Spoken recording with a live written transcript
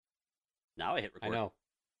Now I hit I record. know.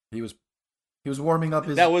 He was he was warming up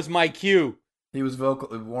his That was my cue. he was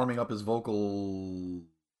vocal warming up his vocal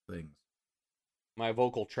things. My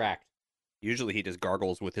vocal tract. Usually he just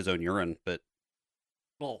gargles with his own urine, but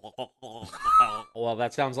Well,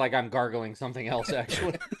 that sounds like I'm gargling something else,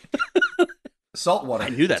 actually. Salt water. I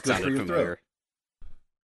knew It's that good for sounded your familiar. throat.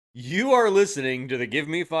 You are listening to the Give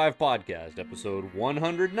Me Five podcast, episode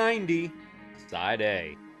 190, Side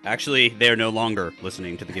A. Actually, they're no longer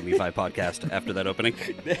listening to the Give Me Five podcast after that opening.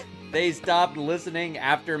 They stopped listening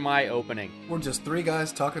after my opening, We're just three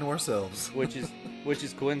guys talking to ourselves. which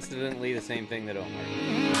is coincidentally the same thing that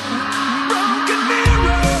Omar.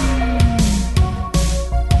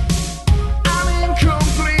 I'm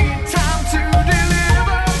incomplete, time to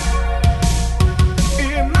deliver.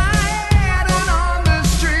 In my head and on the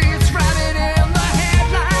streets, riding in the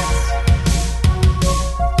headlights.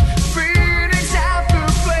 Phoenix out the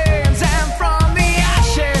flames and from the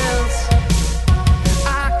ashes,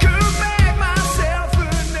 I could make myself a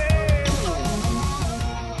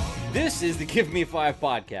name. This is the Give Me Five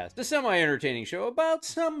podcast, a semi-entertaining show about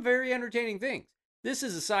some very entertaining things. This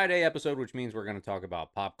is a Side A episode, which means we're going to talk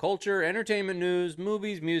about pop culture, entertainment news,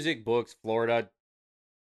 movies, music, books, Florida,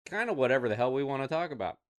 kind of whatever the hell we want to talk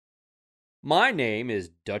about. My name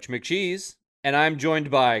is Dutch McCheese, and I'm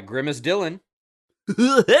joined by Grimace Dillon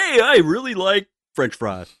Hey, I really like French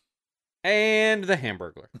fries. and the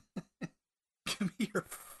Hamburglar. Give me your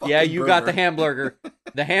fucking Yeah, you got the burger. Hamburger.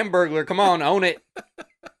 The Hamburglar, come on, own it.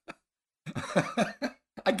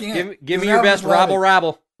 I can't. Give me This your best happens rabble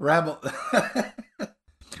rabble. Rabble.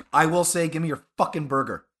 I will say, give me your fucking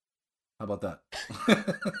burger. How about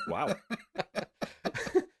that? Wow.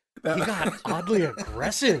 He got oddly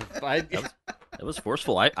aggressive. That was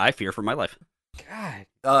forceful. I fear for my life. God.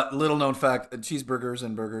 Little known fact: cheeseburgers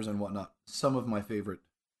and burgers and whatnot. Some of my favorite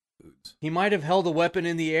foods. He might have held a weapon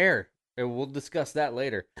in the air. And we'll discuss that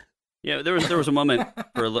later. Yeah, there was a moment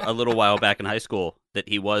for a little while back in high school that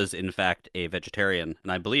he was in fact a vegetarian,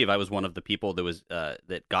 and I believe I was one of the people that was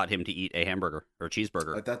that got him to eat a hamburger or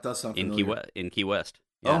cheeseburger That does sound in familiar. Key West.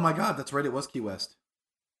 Oh Yeah. my god, that's right. It was Key West.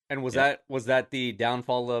 And was Yeah. that the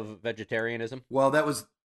downfall of vegetarianism? Well, that was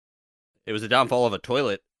It was the downfall of a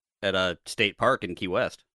toilet at a state park in Key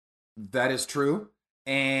West. that is true,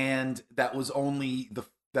 and that was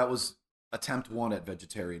that was attempt one at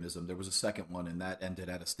vegetarianism. There was a second one, and that ended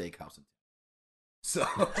at a steakhouse. So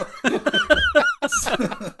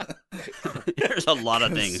There's a lot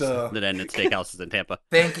of things So- that end at steakhouses in Tampa.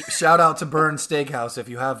 thank you. Shout out to Burn Steakhouse. If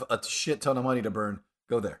you have a shit ton of money to burn,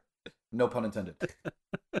 go there. No pun intended.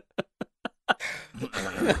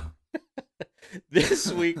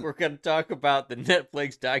 This week we're going to talk about the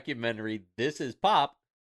Netflix documentary This Is Pop,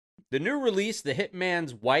 the new release The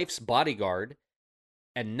Hitman's Wife's Bodyguard,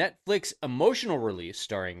 and Netflix emotional release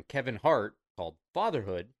starring Kevin Hart called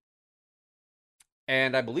Fatherhood.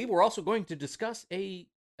 And I believe we're also going to discuss an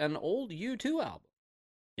old U2 album.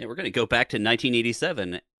 Yeah, we're going to go back to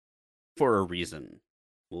 1987 for a reason.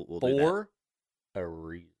 We'll do that. For a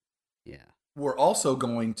reason. Yeah. We're also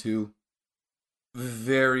going to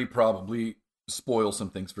very probably spoil some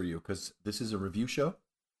things for you because this is a review show.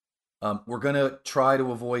 We're going to try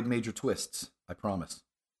to avoid major twists. I promise.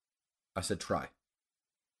 I said try.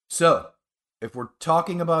 So, if we're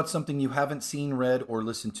talking about something you haven't seen, read, or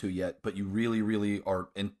listened to yet, but you really, really are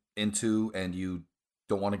into and you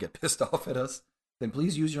don't want to get pissed off at us, then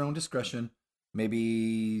please use your own discretion.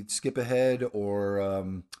 Maybe skip ahead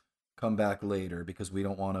or come back later because we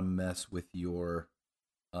don't want to mess with your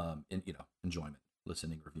enjoyment,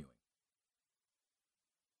 listening, reviewing.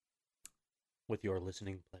 With your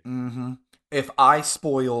listening pleasure. Mm-hmm. If I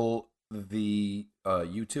spoil the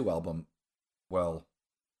U2 album, well,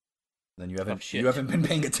 then you haven't shit. you haven't been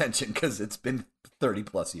paying attention because it's been 30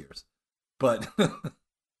 plus years. But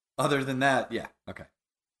other than that, yeah, okay.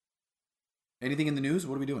 Anything in the news?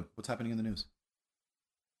 What are we doing? What's happening in the news?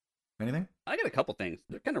 Anything? I got a couple things.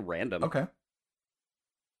 They're kind of random. Okay.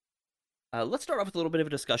 Let's start off with a little bit of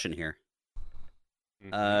a discussion here.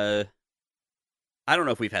 Mhm. I don't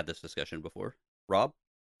know if we've had this discussion before. Rob,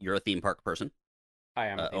 you're a theme park person. I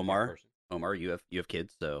am a theme park Omar? person. Omar, you have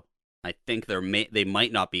kids, so I think they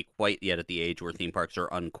might not be quite yet at the age where theme parks are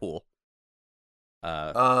uncool.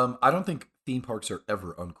 I don't think theme parks are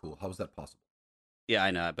ever uncool. How is that possible? Yeah,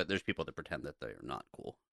 I know, but there's people that pretend that they're not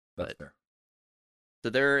cool. That's But- fair. So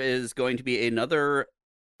there is going to be another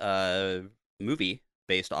movie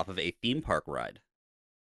based off of a theme park ride.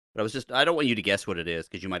 But I don't want you to guess what it is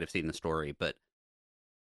because you might have seen the story, but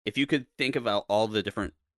if you could think about all the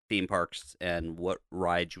different theme parks and what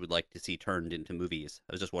rides you would like to see turned into movies,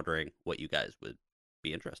 I was just wondering what you guys would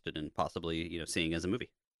be interested in possibly, seeing as a movie.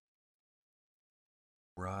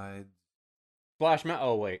 Ride. Splash Mountain.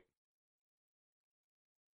 Oh wait,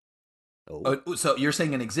 Oh. Oh, so you're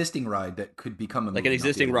saying an existing ride that could become a Like movie, an not the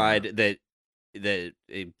existing other way ride around. that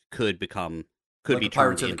it could become could like be the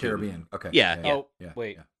Pirates of turned the into. Caribbean. Okay. Yeah, yeah. Oh,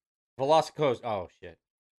 wait. Velocicoaster. Oh shit.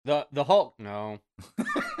 The Hulk. No.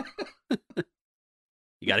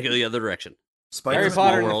 You got to go the other direction. Spider-Man. Harry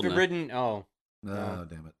Potter and World, the no. Forbidden. Oh. Oh, No.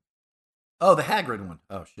 damn it. Oh, the Hagrid one.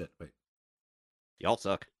 Oh, shit. Wait. Y'all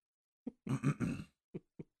suck.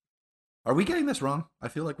 Are we getting this wrong? I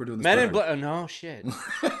feel like we're doing this Men in backwards. Black. No shit.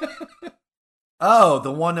 Oh,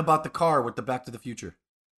 the one about the car with the Back to the Future.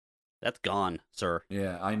 That's gone, sir.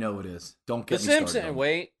 Yeah, I know it is. Don't The get me started Simpsons. on it.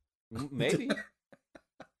 Wait. Maybe.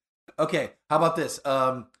 Okay, how about this?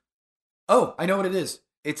 Oh, I know what it is.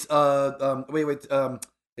 It's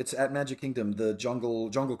it's at Magic Kingdom, the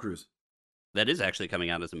Jungle Cruise. That is actually coming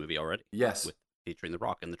out as a movie already, Yes, with featuring The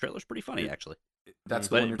Rock, and the trailer's pretty funny Yeah. actually. that's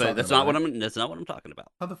the one But you're talking that's about. not what right? that's not what I'm talking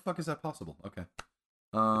about. How the fuck is that possible? Okay.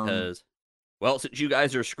 Because, well, since you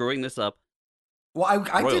guys are screwing this up, Well, I did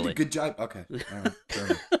a royally. good job. Okay. All right, fair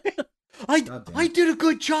enough. God damn I it. did a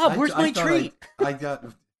good job. Where's my thought treat? I got.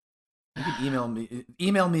 You can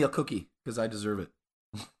email me a cookie because I deserve it.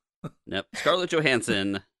 Nope. Scarlett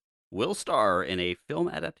Johansson will star in a film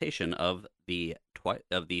adaptation of the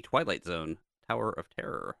Twilight Zone Tower of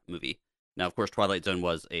Terror movie. Now, of course, Twilight Zone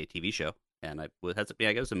was a TV show, and I guess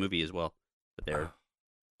it was a movie as well. But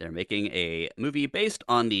they're making a movie based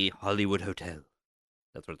on the Hollywood Hotel.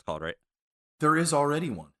 That's what it's called, right? There is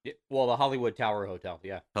already one. Yeah, well, the Hollywood Tower Hotel.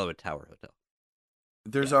 Yeah. Hollywood Tower Hotel.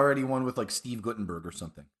 There's already one with like Steve Guttenberg or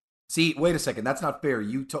something. See, wait a second. That's not fair.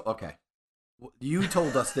 Okay. You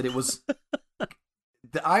told us that it was.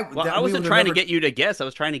 I wasn't trying to get you to guess. I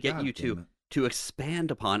was trying to get God you damn it. to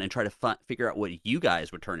expand upon and try to figure out what you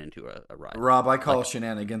guys would turn into a ride. Rob, I call Like-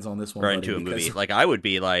 shenanigans on this one. or buddy, into a because- movie. Like I would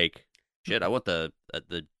be like, shit, I want the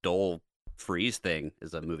Dole freeze thing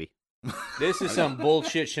as a movie. This is some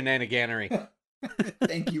bullshit shenaniganery.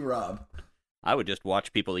 Thank you, Rob. I would just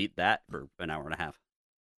watch people eat that for an hour and a half.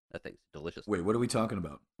 That thing's delicious. Wait, what are we talking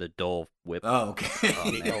about? The Dole whip. Oh, okay.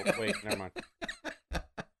 Oh, man. Oh, wait, never mind.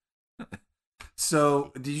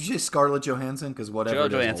 So, did you say Scarlett Johansson? Because whatever.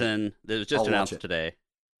 Scarlett it is, Johansson. It was I'll just watch announced it. today.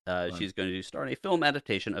 Fine. She's going to star in a film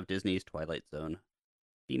adaptation of Disney's Twilight Zone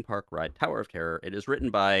theme park ride Tower of Terror. It is written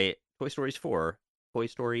by Toy Story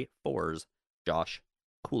 4's Josh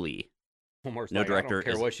Cooley. Homer's No like, director I don't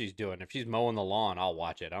care is- what she's doing. If she's mowing the lawn, I'll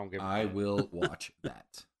watch it. I don't give a I shit. will watch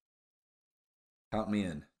that. Count me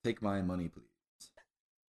in. Take my money, please.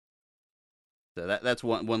 So that's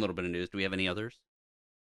one little bit of news. Do we have any others?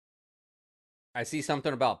 I see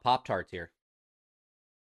something about Pop Tarts here.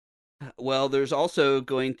 Well, there's also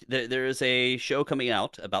there is a show coming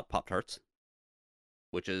out about Pop Tarts,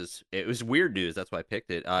 it was weird news. That's why I picked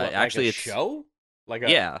it. What, Actually, like a it's show, like a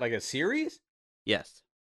Yeah. like a series. Yes.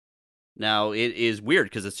 Now it is weird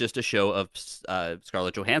because it's just a show of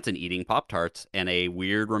Scarlett Johansson eating Pop Tarts and a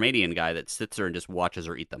weird Romanian guy that sits there and just watches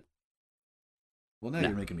her eat them. Well, now No.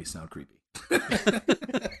 you're making me sound creepy.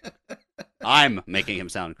 I'm making him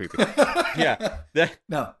sound creepy. Yeah.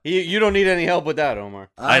 No. You don't need any help with that, Omar.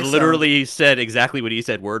 I sound- literally said exactly what he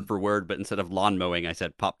said, word for word, but instead of lawn mowing, I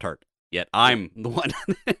said Pop Tart. Yet I'm the one.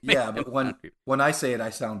 Yeah, but when I say it, I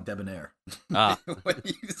sound debonnaire. Ah. When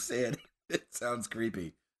you say it, it sounds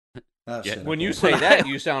creepy. Oh, Yeah, shit, When okay. you say that,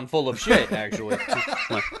 you sound full of shit. Actually,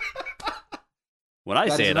 When I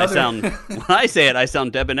That's say it, another- I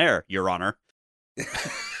sound debonair, Your Honor.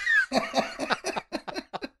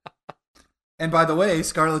 And by the way,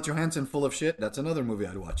 Scarlett Johansson full of shit, that's another movie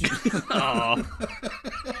I'd watch. Oh,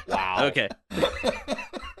 wow. okay.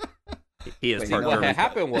 He is Wait, part no, What Sure. had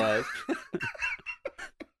happened was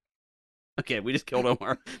Okay, we just killed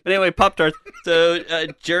Omar. But anyway, Pop Tarts. So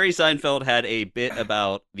Jerry Seinfeld had a bit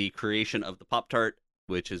about the creation of the Pop Tart,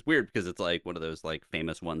 which is weird because it's like one of those like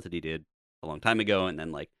famous ones that he did a long time ago, and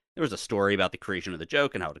then like there was a story about the creation of the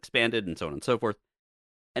joke and how it expanded and so on and so forth.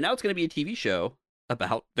 And now it's going to be a TV show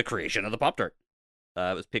about the creation of the Pop Tart.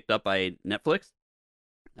 It was picked up by Netflix.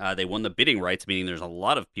 They won the bidding rights, meaning there's a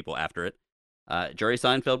lot of people after it. Jerry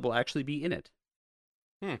Seinfeld will actually be in it.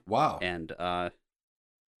 Wow. And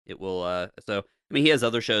it will so I mean he has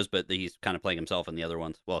other shows, but he's kind of playing himself in the other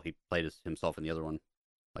ones. Well, he played himself in the other one.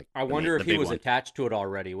 Like I the wonder main- if the he big was one. attached to it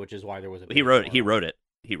already, which is why there was a. He big wrote one. he wrote it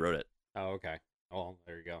Oh, okay. Oh,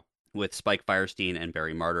 there you go. with Spike Firestein and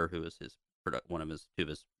Barry Marder, who was his two of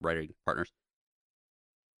his writing partners.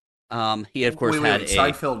 He of course wait, had wait,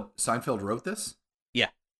 a Seinfeld wrote this? Yeah.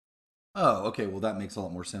 Oh, okay. Well, that makes a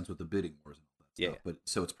lot more sense with the bidding wars and all that Yeah, stuff. But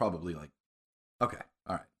so it's probably like, okay,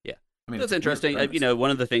 all right. Yeah. I mean, That's it's a weird interesting. premise. You know, one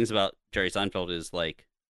of the things about Jerry Seinfeld is like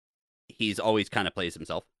he's always kind of plays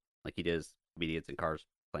himself, like he does comedians in cars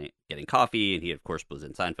getting coffee, and he of course was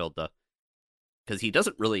in Seinfeld, because he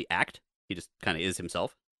doesn't really act. He just kind of is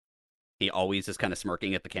himself. He always is kind of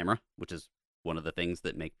smirking at the camera, which is one of the things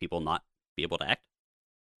that make people not be able to act.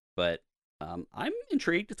 But I'm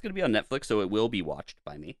intrigued. It's going to be on Netflix, so it will be watched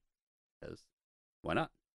by me, because why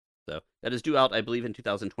not? So that is due out, I believe, in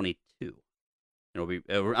 2022.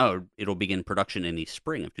 It'll begin production in the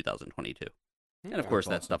spring of 2022, and of course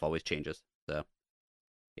that stuff always changes. So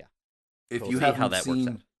yeah, If we'll you see haven't how that works seen,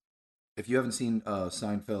 out. if you haven't seen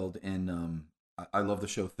Seinfeld and I love the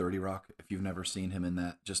show 30 Rock. If you've never seen him in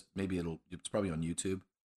that, just maybe it's probably on YouTube,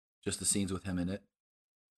 just the scenes with him in it,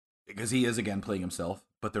 because he is again playing himself.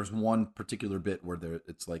 But there's one particular bit where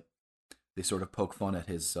it's like they sort of poke fun at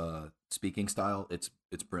his speaking style. It's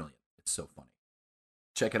brilliant. It's so funny.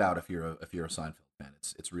 Check it out if you're a Seinfeld fan.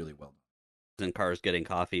 It's really well done. In cars getting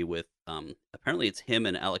coffee with apparently it's him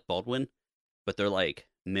and Alec Baldwin, but they're like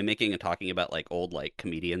mimicking and talking about like old like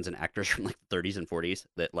comedians and actors from like the 30s and 40s,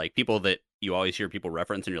 that like people that you always hear people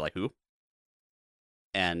reference and you're like, who?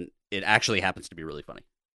 And it actually happens to be really funny.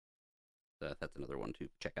 So that's another one to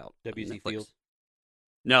check out. on W.C. Netflix. Fields.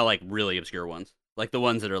 No, like really obscure ones. Like the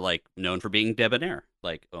ones that are like known for being debonair,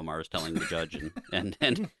 like Omar is telling the judge and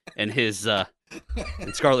his and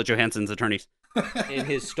Scarlett Johansson's attorneys. In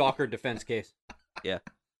his stalker defense case. Yeah.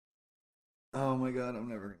 Oh my god, I'm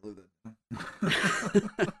never gonna live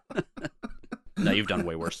that down. No, you've done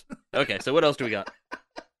way worse. Okay, so what else do we got?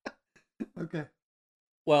 Okay.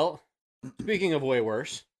 Well, speaking of way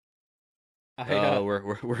worse,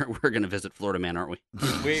 We're gonna visit Florida Man, aren't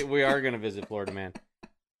we? we are gonna visit Florida Man.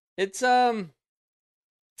 It's kind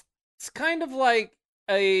of like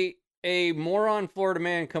a moron Florida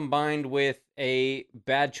Man combined with a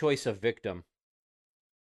bad choice of victim.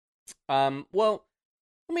 Well,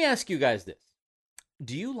 let me ask you guys this: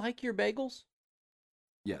 do you like your bagels?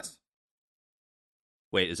 Yes.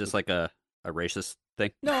 Wait, is this like a racist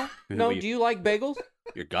thing? No, Who no. are you? Do you like bagels?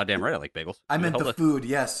 You're goddamn right. I like bagels. I Who meant hell the food.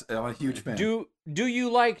 Yes, I'm a huge fan. Do you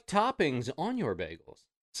like toppings on your bagels,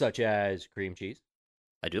 such as cream cheese?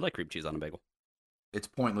 I do like cream cheese on a bagel. It's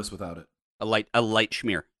pointless without it. A light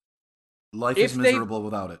schmear. Life If is they- miserable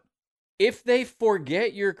without it. If they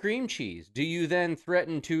forget your cream cheese, do you then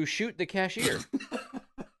threaten to shoot the cashier?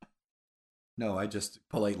 No, I just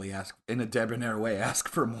politely ask, in a debonair way, ask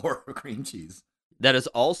for more cream cheese. That is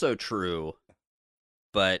also true,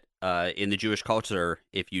 but in the Jewish culture,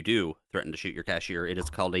 if you do threaten to shoot your cashier, it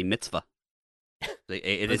is called a mitzvah.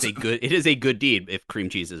 It is a good deed if cream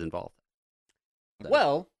cheese is involved. So-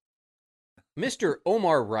 Well, Mr.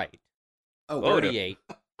 Omar Wright, Oh, 38,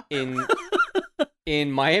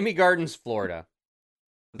 in Miami Gardens, Florida,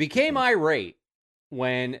 became irate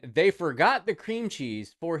when they forgot the cream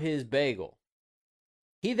cheese for his bagel.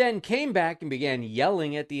 He then came back and began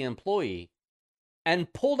yelling at the employee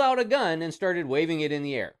and pulled out a gun and started waving it in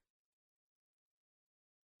the air.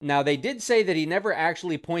 Now, they did say that he never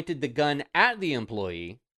actually pointed the gun at the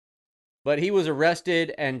employee, but he was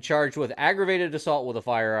arrested and charged with aggravated assault with a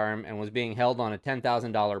firearm and was being held on a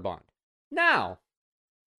 $10,000 bond. Now,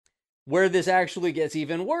 where this actually gets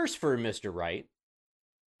even worse for Mr. Wright,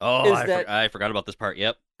 Oh, is that- I forgot about this part.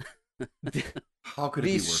 Yep. How could it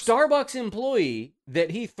the be worse? Starbucks employee that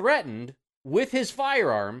he threatened with his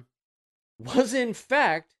firearm was in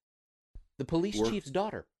fact the police Work- chief's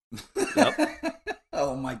daughter.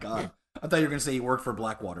 Oh my god. I thought you were going to say he worked for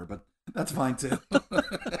Blackwater, but that's fine too.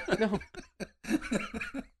 No.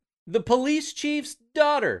 The police chief's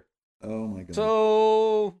daughter. Oh my god.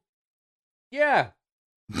 So, yeah.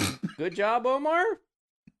 Good job, Omar.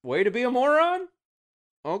 Way to be a moron.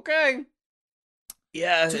 Okay.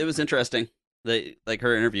 Yeah, it was interesting. Like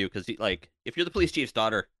her interview, because like if you're the police chief's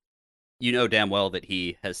daughter, you know damn well that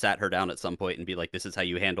he has sat her down at some point and be like, "This is how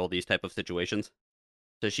you handle these type of situations."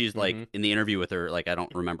 So she's like Mhm. in the interview with her, like I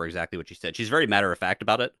don't remember exactly what she said. She's very matter of fact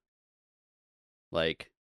about it.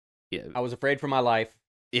 Like, yeah, I was afraid for my life.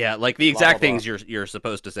 yeah, like the Blah, exact blah, things you're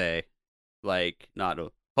supposed to say, like not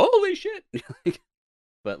holy shit,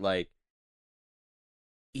 but like,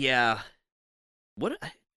 yeah, what?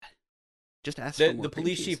 Just ask for more The cream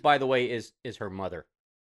police cheese. chief, by the way, is her mother.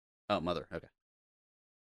 Oh, mother. Okay.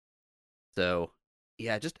 So,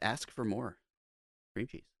 yeah, just ask for more cream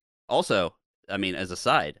cheese. Also, I mean, as a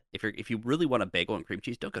side, if you really want a bagel and cream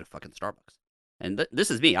cheese, don't go to fucking Starbucks. And this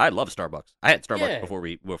is me. I love Starbucks. I had Starbucks Yeah. before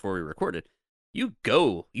we recorded. You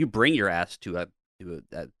bring your ass to a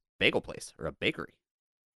bagel place or a bakery.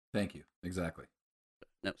 Thank you. Exactly.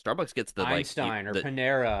 No, Starbucks gets the Einstein or the,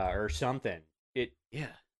 Panera or something.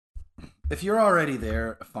 yeah. If you're already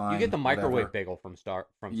there, fine. You get the microwave whatever. bagel from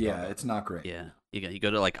Yeah, Starbucks. it's not great. Yeah, you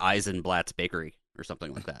go to like Eisenblatt's Bakery or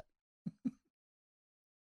something like that.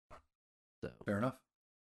 So Fair enough.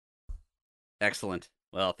 excellent.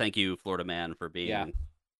 Well, thank you, Florida Man, for being. Yeah.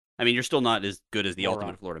 I mean, you're still not as good as the Moron.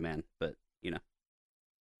 ultimate Florida Man, but you know.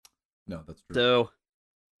 No, that's true. So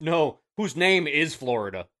No, whose name is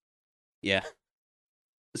Florida? yeah.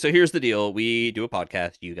 So here's the deal: we do a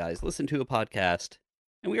podcast. You guys listen to a podcast,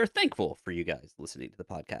 and we are thankful for you guys listening to the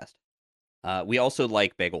podcast. We also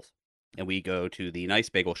like bagels, and we go to the nice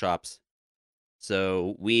bagel shops.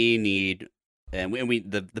 So we need, and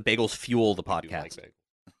the bagels fuel the I do like podcast.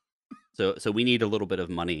 bagels. So we need a little bit of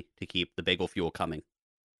money to keep the bagel fuel coming.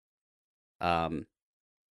 And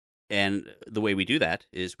the way we do that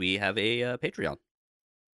is we have a Patreon,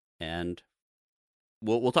 and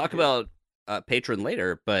we'll talk about Patreon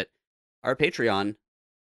later. But our Patreon,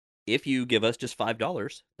 if you give us just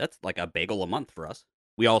 $5, that's like a bagel a month for us.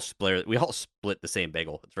 We all split the same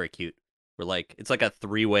bagel. It's very cute. It's like a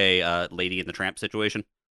 3-way Lady and the Tramp situation.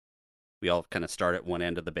 We all kind of start at one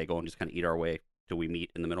end of the bagel and just kind of eat our way till we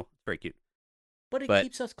meet in the middle. It's very cute. But it But-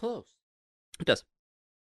 keeps us close. It does.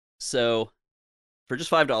 So, for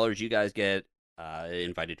just $5, you guys get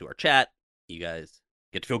invited to our chat. You guys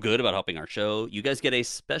get to feel good about helping our show. You guys get a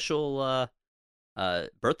special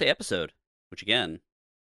birthday episode, which again,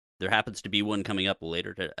 there happens to be one coming up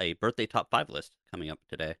later, a birthday top 5 list coming up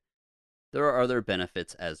today. There are other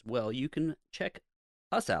benefits as well. You can check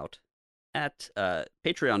us out at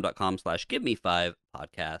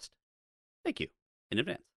patreon.com/giveme5podcast. Thank you in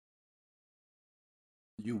advance.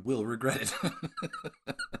 You will regret it.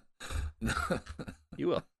 You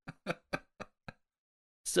will.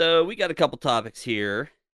 So we got a couple topics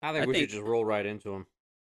here. I think we should just roll right into them.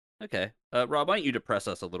 Okay. Rob, why don't you depress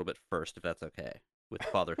us a little bit first, if that's okay, with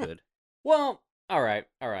fatherhood? Well, all right.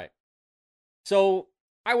 So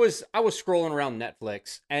I was scrolling around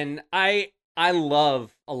Netflix, and I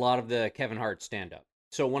love a lot of the Kevin Hart stand up.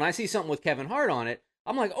 So when I see something with Kevin Hart on it,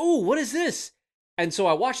 I'm like, oh, what is this? And so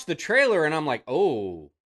I watched the trailer, and I'm like,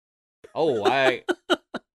 oh, I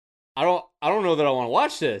don't know that I want to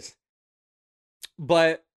watch this,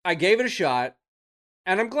 but I gave it a shot,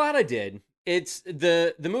 and I'm glad I did. It's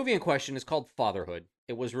the movie in question is called Fatherhood.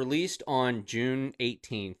 It was released on June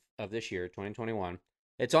 18th of this year, 2021.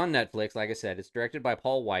 It's on Netflix, like I said. It's directed by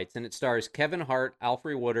Paul Weitz, and it stars Kevin Hart,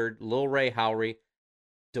 Alfre Woodard, Lil Ray Howery,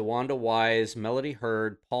 DeWanda Wise, Melody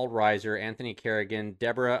Hurd, Paul Reiser, Anthony Carrigan,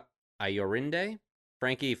 Deborah Ayorinde,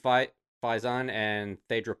 Frankie Faison, and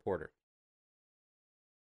Thedra Porter.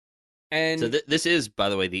 And So this is, by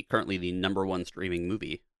the way, currently the #1 streaming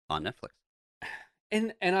movie on Netflix.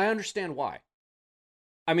 and I understand why.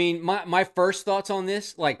 I mean, my first thoughts on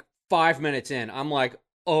this, like 5 minutes in, I'm like,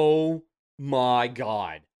 oh my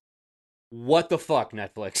God. What the fuck,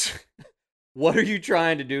 Netflix? What are you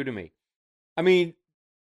trying to do to me? I mean,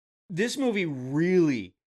 this movie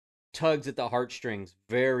really tugs at the heartstrings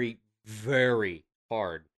very, very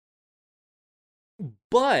hard.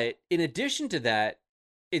 But in addition to that,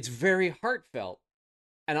 it's very heartfelt.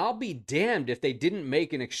 And I'll be damned if they didn't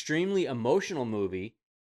make an extremely emotional movie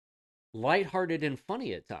lighthearted and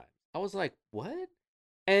funny at times. I was like, what?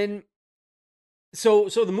 And so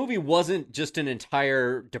the movie wasn't just an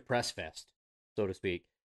entire depress fest, so to speak.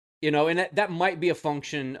 You know, and that might be a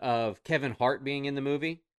function of Kevin Hart being in the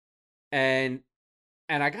movie. And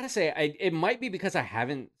I got to say it might be because I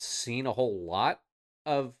haven't seen a whole lot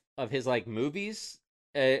of his like movies.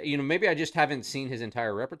 You know, maybe I just haven't seen his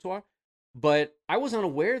entire repertoire, but I was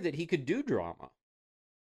unaware that he could do drama.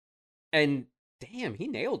 And damn, he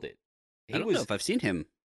nailed it. I don't know if I've seen him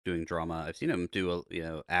doing drama. I've seen him do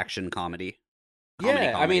action comedy.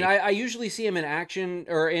 Yeah, I mean, comedy. I usually see him in action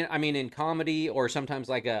or in comedy or sometimes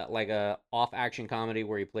like a off action comedy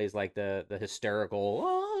where he plays like the hysterical.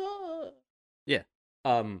 "Ah." Yeah.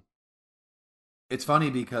 It's funny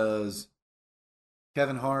because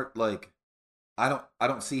Kevin Hart, like, I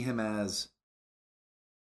don't see him as.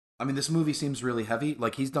 I mean, this movie seems really heavy.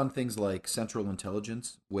 Like, he's done things like Central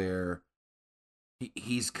Intelligence, where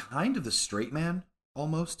he's kind of the straight man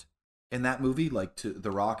almost in that movie. Like,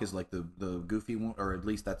 The Rock is like the goofy one, or at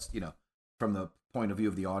least that's, from the point of view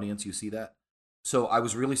of the audience, you see that. So I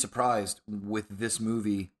was really surprised with this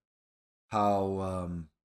movie how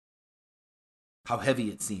heavy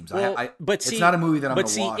it seems. Well, but it's see, not a movie that I'm but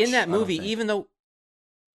gonna see, watch. in that I don't movie, think.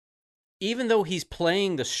 even though he's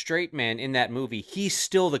playing the straight man in that movie, he's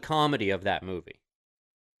still the comedy of that movie.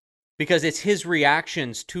 Because it's his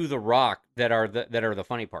reactions to The Rock that are the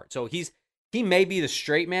funny part. So he may be the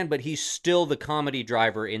straight man, but he's still the comedy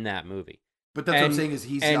driver in that movie. But that's what I'm And- saying is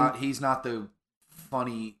he's and- not the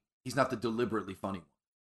funny he's not the deliberately funny one.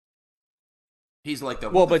 He's like the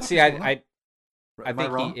Well, what the but fuck see, is going on? I Am I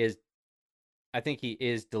think wrong? he is. I think he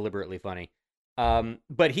is deliberately funny.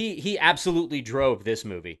 But he absolutely drove this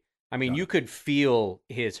movie. I mean, Got you it. could feel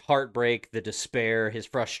his heartbreak, the despair, his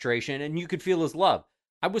frustration, and you could feel his love.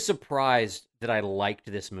 I was surprised that I liked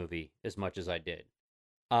this movie as much as I did.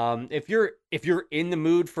 If you're in the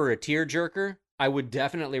mood for a tearjerker, I would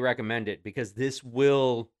definitely recommend it because this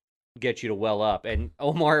will get you to well up. And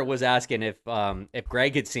Omar was asking if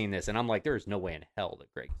Greg had seen this, and I'm like, there's no way in hell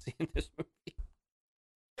that Greg has seen this movie.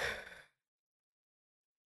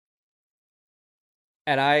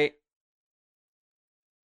 And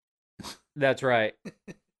that's right.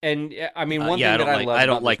 And I mean, one Yeah, thing that I loved I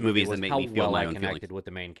don't about this like movie movies that was make how me feel well my I own connected feelings. with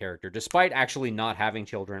the main character, despite actually not having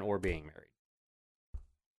children or being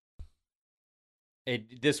married.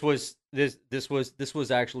 This was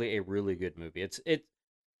actually a really good movie. It.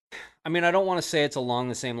 I mean, I don't want to say it's along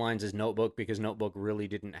the same lines as Notebook because Notebook really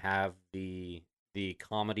didn't have the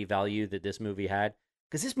comedy value that this movie had.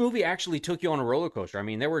 Because this movie actually took you on a roller coaster. I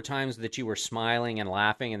mean, there were times that you were smiling and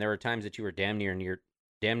laughing, and there were times that you were damn near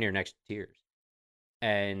next to tears.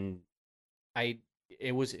 And I,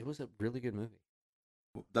 it was a really good movie.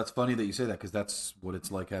 That's funny that you say that because that's what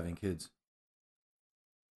it's like having kids.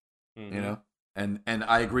 Mm-hmm. You know, and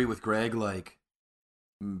I agree with Greg. Like,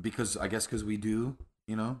 because I guess because we do,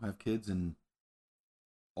 have kids and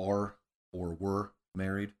are or were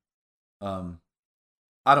married.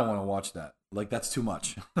 I don't want to watch that. Like, that's too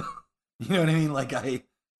much. You know what I mean? Like, I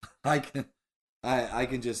can, I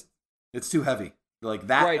can just. It's too heavy. Like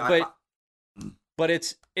that. Right, but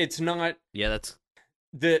it's not. Yeah, that's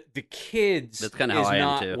The kids kinda how is I am,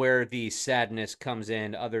 not too. where the sadness comes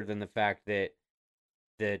in, other than the fact that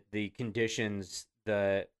the conditions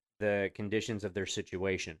the conditions of their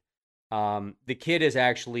situation. The kid is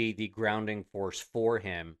actually the grounding force for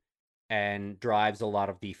him and drives a lot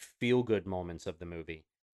of the feel good moments of the movie,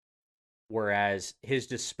 whereas his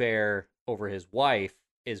despair over his wife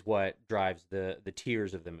is what drives the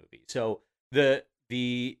tears of the movie. So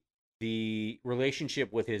the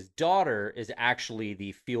relationship with his daughter is actually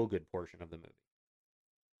the feel good portion of the movie.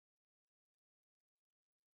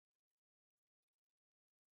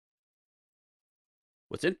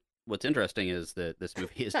 What's interesting is that this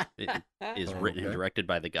movie is Oh, written and okay. directed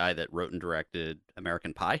by the guy that wrote and directed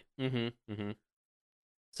American Pie. Mm-hmm.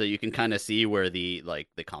 So you can kind of see where the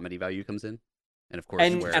comedy value comes in, and of course,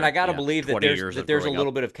 And where I gotta believe that 20 there's years of a growing little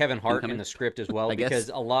up bit of Kevin Hart in coming, the script as well, I guess. because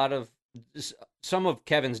a lot of some of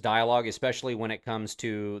Kevin's dialogue, especially when it comes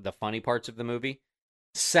to the funny parts of the movie,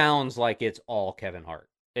 sounds like it's all Kevin Hart.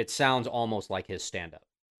 It sounds almost like his stand up.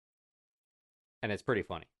 And it's pretty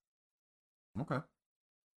funny. Okay.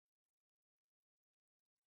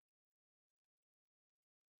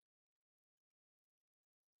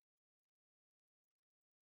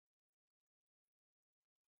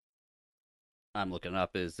 I'm looking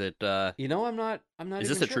up. Is it? You know, I'm not Is even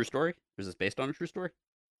this a sure. true story? Is this based on a true story?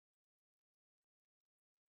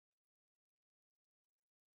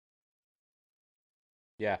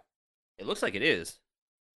 Yeah. It looks like it is.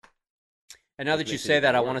 And now Which that you makes it say even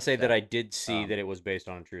that, I more want to say that I sad. did see Um, that it was based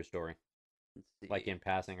on a true story, Let's see. like in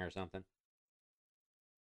passing or something.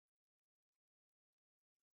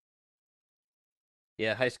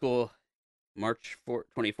 Yeah, high school, March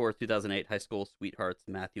 24th, 2008. High school sweethearts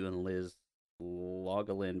Matthew and Liz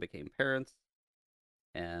Logelin became parents,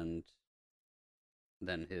 and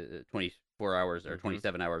then 24 hours or Mhm.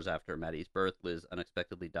 27 hours after Maddie's birth, Liz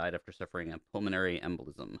unexpectedly died after suffering a pulmonary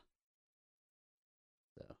embolism.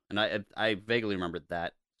 So, and I vaguely remembered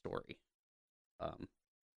that story,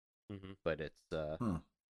 Mhm. but it's Hmm.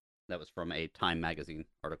 that was from a Time magazine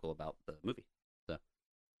article about the movie. So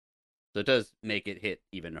it does make it hit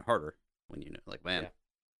even harder when you know, like, man, Yeah.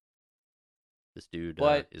 this dude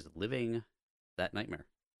But is living that nightmare.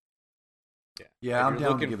 Yeah, If I'm you're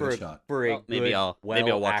down to looking give for it a shot. for a Well, maybe good, I'll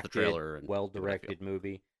watch the trailer and well see what I feel. directed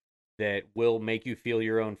movie that will make you feel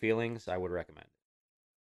your own feelings, I would recommend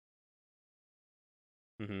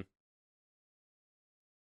it. Mm-hmm.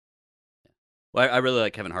 Well, I really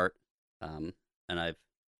like Kevin Hart, and I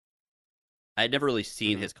had never really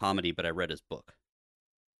seen Mhm. his comedy, but I read his book,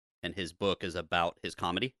 and his book is about his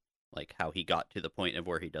comedy, like how he got to the point of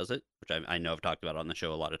where he does it, which I know I've talked about on the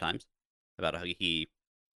show a lot of times, about how he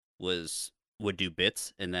would do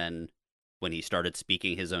bits, and then when he started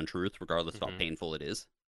speaking his own truth, regardless of how Mhm. painful it is,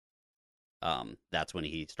 that's when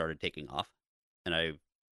he started taking off, and I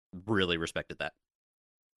really respected that.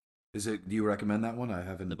 Is it? Do you recommend that one? I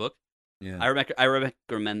haven't. The book, Yeah. I recommend.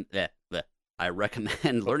 I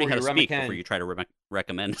recommend learning how to you speak recommend- before you try to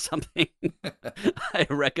recommend something. I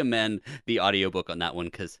recommend the audiobook on that one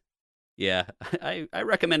because Yeah, I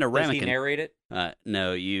recommend a Does he ramekin. narrate it?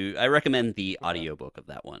 No, I recommend the Okay. audiobook of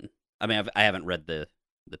that one. I mean, I haven't read the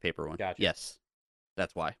paper one. Gotcha. Yes,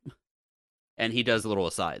 that's why. And he does little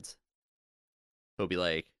asides. He'll be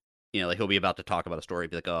like, like he'll be about to talk about a story,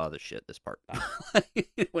 be like, "Oh, this shit, this part,"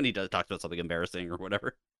 when he does talks about something embarrassing or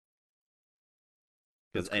whatever.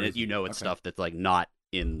 That's And crazy. it's Okay. stuff that's like not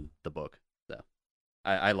in the book. So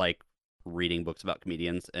I like reading books about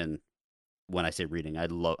comedians, and when I say reading,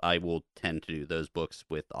 I will tend to do those books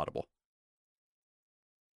with Audible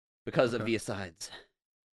because of Okay. the asides.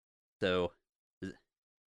 So,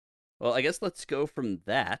 well, I guess let's go from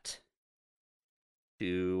that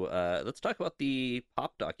to let's talk about the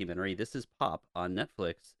Pop documentary. This is Pop on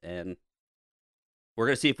Netflix, and we're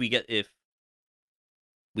gonna see if we get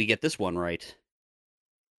this one right.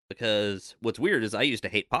 Because what's weird is I used to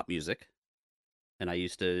hate pop music, and I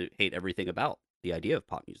used to hate everything about the idea of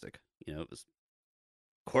pop music. It was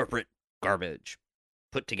corporate garbage,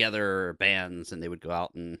 put together bands, and they would go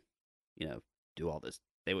out and do all this.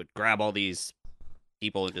 They would grab all these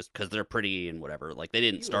people just because they're pretty and whatever. Like they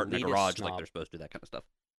didn't You start in a elitist garage like snob. they're supposed to, that kind of stuff.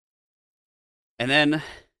 And then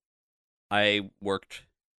I'm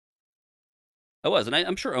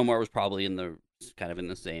sure Omar was probably kind of in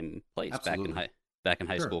the same place Absolutely. back in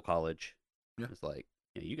high Sure. school, college. Yeah. It's like,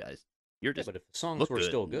 you guys, you're Yeah, just but if the songs look were good,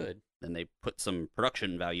 still and good, then they put some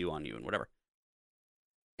production value on you and whatever.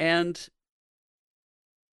 And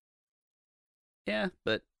yeah,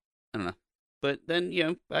 but I don't know. But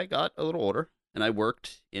then I got a little older and I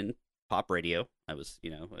worked in pop radio. I was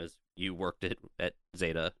as you worked at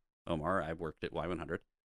Zeta, Omar. I worked at Y100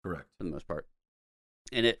 Correct. for the most part.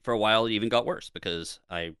 And it for a while it even got worse because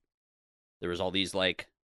there was all these like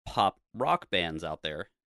pop rock bands out there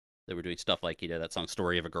that were doing stuff like that song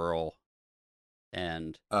 "Story of a Girl,"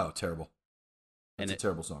 and Oh, terrible. And That's a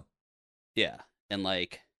terrible song. yeah, and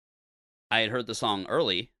like I had heard the song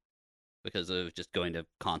early because of just going to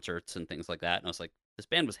concerts and things like that, and I was like, this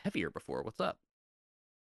band was heavier before. What's up?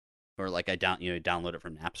 Or like download it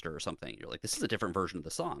from Napster or something. You're like, this is a different version of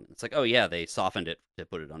the song. It's like, oh yeah, they softened it to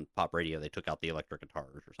put it on pop radio. They took out the electric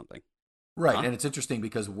guitars or something. Right, Huh? and it's interesting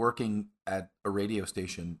because working at a radio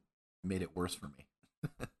station made it worse for me.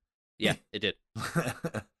 Yeah, it did.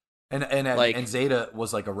 and Zeta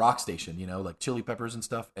was like a rock station, like Chili Peppers and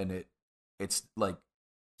stuff, and it's like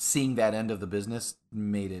seeing that end of the business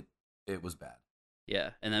made it was bad.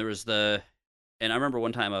 Yeah, and and I remember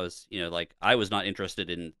one time I was, like I was not interested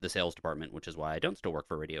in the sales department, which is why I don't still work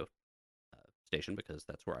for a radio station because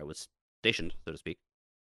that's where I was stationed, so to speak.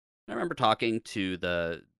 And I remember talking to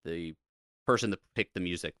the person that picked the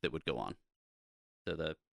music that would go on, so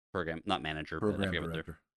the program, not manager, but I Program forget what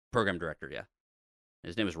director. program director. Yeah,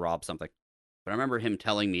 his name was Rob something. But I remember him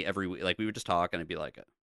telling me every week, like we would just talk, and I'd be like,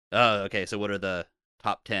 "Oh, okay, so what are the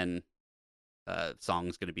top 10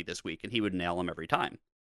 songs going to be this week?" And he would nail them every time.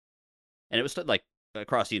 And it was like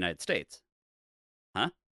across the United States. Huh?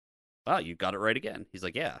 Oh, you got it right again. He's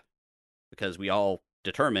like, yeah, because we all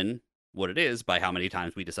determine what it is by how many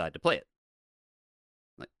times we decide to play it.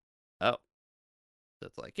 I'm like, oh, so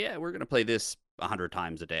it's like, yeah, we're gonna play this 100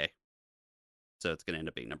 times a day, so it's gonna end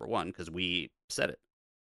up being number one because we said it.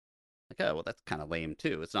 Like, oh, well, that's kind of lame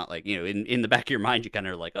too. It's not like in the back of your mind, you kind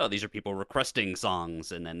of are like, oh, these are people requesting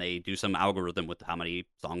songs, and then they do some algorithm with how many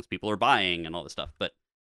songs people are buying and all this stuff.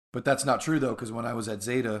 But that's not true though, because when I was at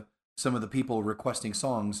Zeta, some of the people requesting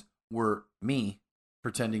songs were me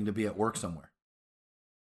pretending to be at work somewhere.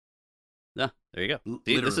 Yeah, there you go.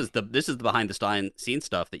 See, Literally. this is the behind the scene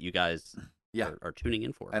stuff that you guys Yeah. are tuning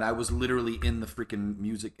in for. And I was literally in the freaking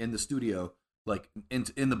music in the studio, like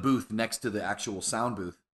in the booth next to the actual sound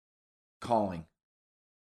booth, calling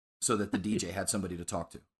so that the DJ had somebody to talk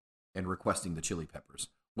to and requesting the Chili Peppers,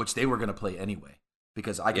 which they were going to play anyway.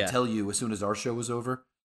 Because I could Yeah. tell you as soon as our show was over,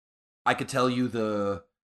 I could tell you the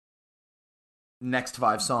next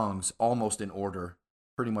 5 songs almost in order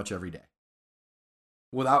pretty much every day.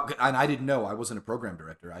 And I didn't know, I wasn't a program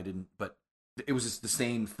director. I didn't, but it was just the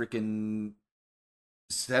same freaking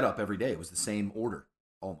setup every day. It was the same order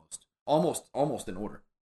almost in order.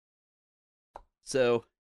 So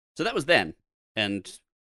that was then, and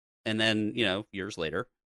then years later,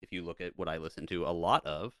 if you look at what I listen to a lot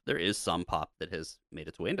of, there is some pop that has made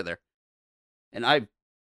its way into there, and I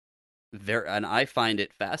find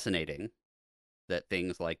it fascinating that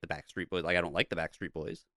things like the Backstreet Boys, like I don't like the Backstreet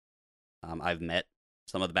Boys. I've met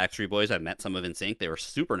some of the Backstreet Boys. I've met some of NSYNC. They were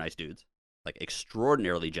super nice dudes, like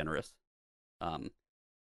extraordinarily generous.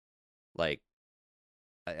 Like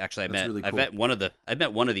actually, That's really I've cool. met one of the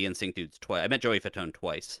NSYNC dudes twice. I met Joey Fatone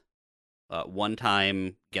twice. One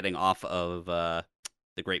time getting off of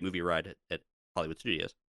the Great Movie Ride at Hollywood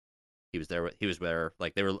Studios, He was there. He was there.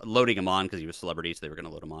 Like they were loading him on because he was a celebrity, so they were going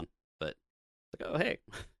to load him on. But like, oh hey.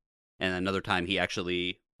 And another time, he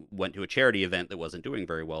actually went to a charity event that wasn't doing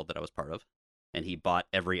very well that I was part of, and he bought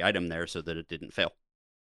every item there so that it didn't fail.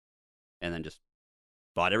 And then just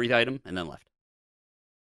bought every item and then left.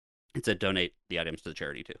 It said donate the items to the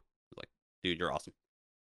charity too. I was like, dude, you're awesome.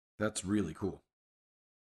 That's really cool.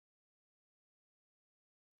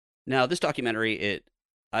 Now, this documentary,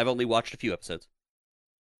 I've only watched a few episodes,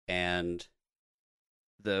 and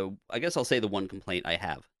I guess I'll say the one complaint I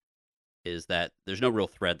have is that there's no real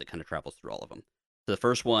thread that kind of travels through all of them. So the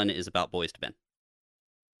first one is about Boyz II Men,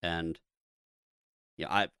 and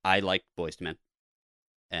I like Boyz II Men,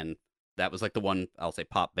 and that was like the one, I'll say,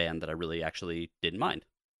 pop band that I really actually didn't mind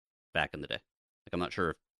back in the day. Like, I'm not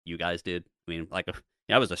sure if you guys did. I mean, like,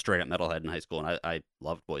 I was a straight up metalhead in high school, and I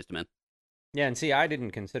loved Boyz II Men. Yeah, and see, I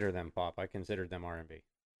didn't consider them pop. I considered them R&B.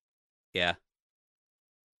 Yeah.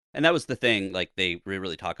 And that was the thing, like, they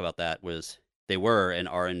really talk about that, was they were an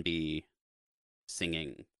R&B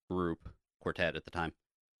singing group, quartet at the time,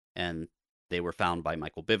 and they were found by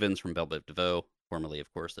Michael Bivins from Belle Biv DeVoe, formerly,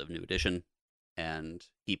 of course, of New Edition, and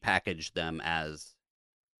he packaged them as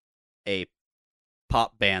a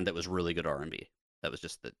pop band that was really good R&B. That was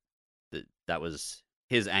just that was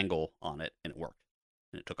his angle on it, and it worked,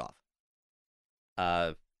 and it took off.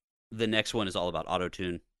 The next one is all about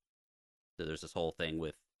autotune. So there's this whole thing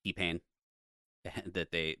with T-Pain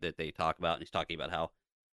that they talk about, and he's talking about how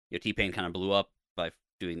T-Pain kind of blew up by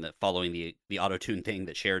following the autotune thing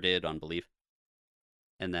that Cher did on Believe,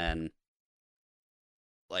 and then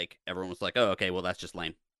like everyone was like, oh, okay, well that's just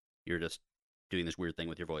lame. You're just doing this weird thing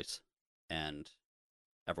with your voice, and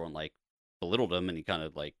everyone like belittled him, and he kind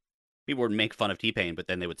of like, people would make fun of T-Pain, but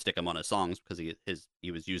then they would stick him on his songs because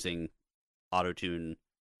he was using autotune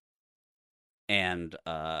and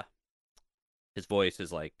his voice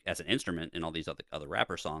is like as an instrument in all these other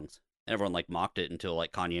rapper songs. And everyone like mocked it until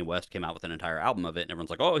like Kanye West came out with an entire album of it, and everyone's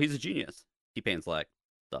like, oh, he's a genius. T-Pain's like,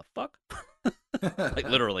 the fuck? Like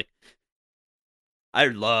literally. I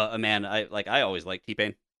always liked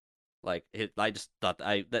T-Pain. Like I just thought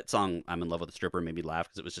that song "I'm in Love with a Stripper" made me laugh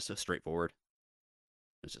because it was just so straightforward.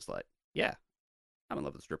 It was just like, yeah, I'm in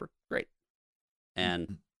love with a stripper, great.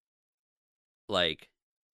 And like,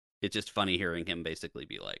 it's just funny hearing him basically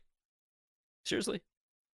be like, seriously,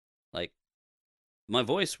 like, my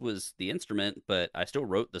voice was the instrument, but I still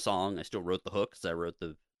wrote the song, I still wrote the hooks, I wrote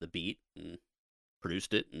the beat and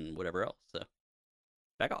produced it and whatever else. So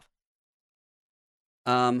back off.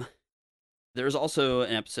 There's also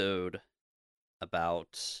an episode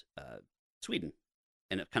about Sweden,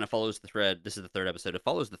 and it kind of follows the thread. This is the third episode. It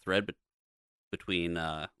follows the thread between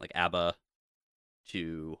like ABBA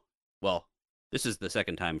to, well, this is the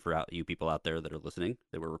second time for you people out there that are listening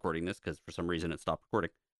that we're recording this, because for some reason it stopped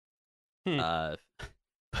recording.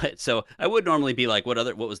 But so I would normally be like,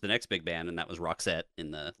 what was the next big band? And that was Roxette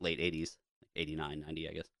in the late 80s, 89, 90,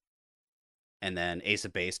 I guess. And then Ace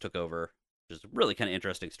of Base took over. There's a really kind of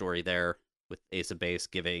interesting story there with Ace of Base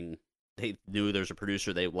they knew there's a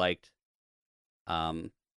producer they liked.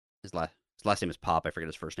 His last name is Pop. I forget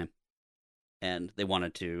his first name. And they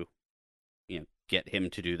wanted to, get him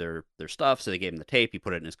to do their stuff. So they gave him the tape. He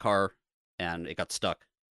put it in his car, and it got stuck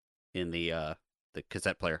in the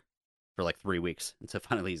cassette player for like 3 weeks. And so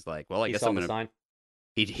finally he's like, well, I guess I'm going to sign.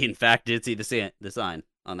 He in fact did see the sign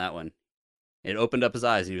on that one. It opened up his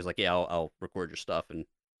eyes, and he was like, yeah, I'll record your stuff. And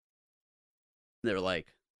they were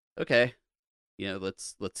like, okay,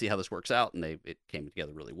 let's see how this works out. And it came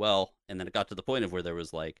together really well. And then it got to the point of where there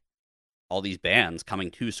was like all these bands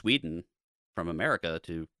coming to Sweden from America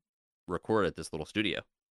to record at this little studio.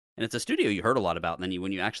 And it's a studio you heard a lot about, and then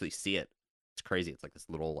when you actually see it, it's crazy. It's like this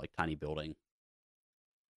little like tiny building.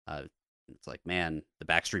 It's like, man, the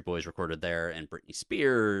Backstreet Boys recorded there, and Britney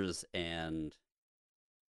Spears, and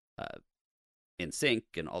NSYNC,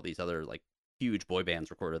 and all these other like huge boy bands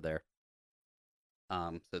recorded there.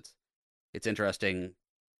 So it's interesting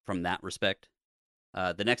from that respect.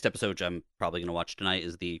 The next episode, which I'm probably going to watch tonight,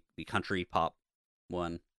 is the country pop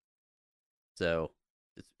one. So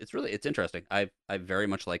it's interesting. I very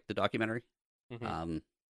much like the documentary. Mm-hmm.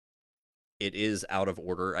 It is out of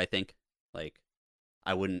order, I think. Like,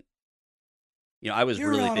 I wouldn't. I was You're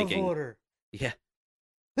really out thinking. Of order. Yeah.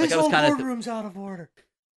 This I was whole kinda boardroom's out of order.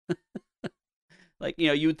 Like,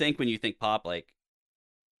 you would think when you think pop, like,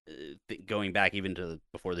 going back even to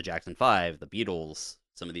before the Jackson 5, the Beatles,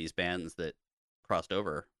 some of these bands that crossed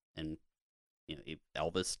over, and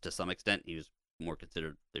Elvis to some extent, he was more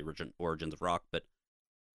considered the origins of rock, but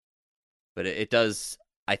it does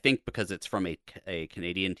I think because it's from a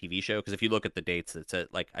Canadian TV show. Because if you look at the dates, it said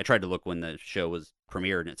like I tried to look when the show was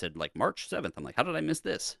premiered, and it said like March 7th. I'm like, how did I miss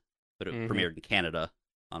this? But it Mhm. premiered in Canada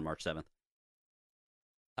on March 7th.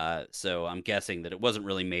 So I'm guessing that it wasn't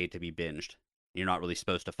really made to be binged. You're not really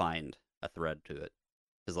supposed to find a thread to it,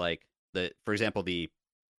 because like for example,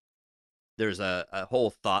 there's a whole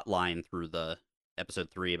thought line through the episode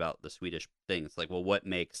 3 about the Swedish thing. It's like, well, what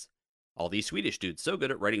makes all these Swedish dudes so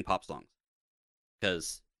good at writing pop songs?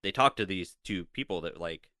 Because they talk to these two people that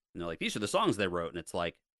like, like these are the songs they wrote, and it's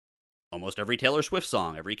like almost every Taylor Swift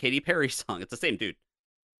song, every Katy Perry song, it's the same dude.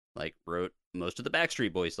 Like wrote most of the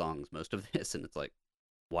Backstreet Boys songs, most of this, and it's like,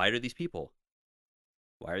 why are these people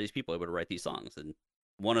able to write these songs? And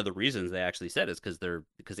one of the reasons they actually said is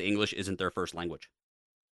because English isn't their first language.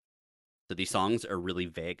 So these songs are really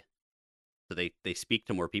vague. So they speak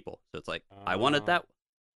to more people. So it's like, I want it that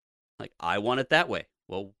way.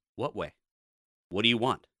 Well, what way? What do you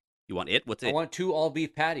want? You want it? What's it? I want 2 all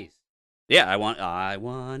beef patties. Yeah, I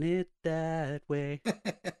want it that way.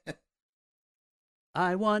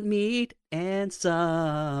 I want meat and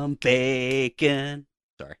some bacon.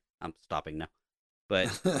 Sorry, I'm stopping now. But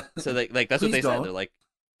so that's what Please they said. don't. They're like,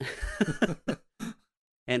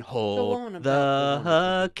 and on hold about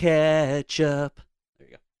the ketchup. There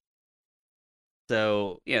you go.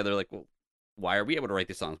 So yeah, they're like, well, why are we able to write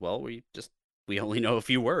these songs? Well, we only know a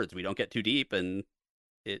few words. We don't get too deep, and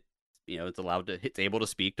it's able to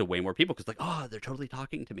speak to way more people because like, oh, they're totally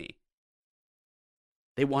talking to me.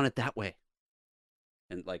 They want it that way,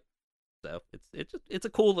 and like, so it's a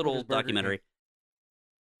cool little does Burger documentary. King?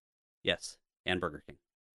 Yes, and Burger King.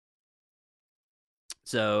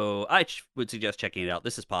 So I would suggest checking it out.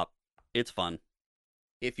 This is pop. It's fun.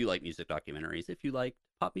 If you like music documentaries, if you like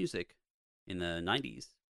pop music in the 90s,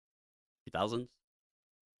 2000s,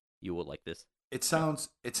 you will like this. It sounds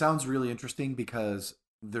really interesting because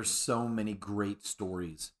there's so many great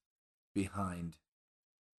stories behind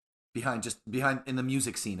in the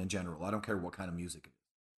music scene in general. I don't care what kind of music it is.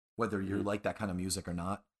 Whether you like that kind of music or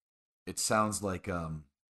not. It sounds like the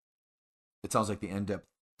in-depth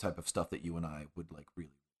type of stuff that you and I would like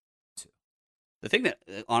really to. The thing that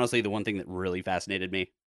honestly, the one thing that really fascinated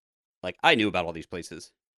me, like I knew about all these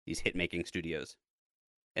places, these hit making studios,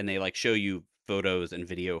 and they like show you photos and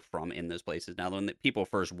video from in those places. Now, when the people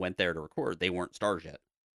first went there to record, they weren't stars yet.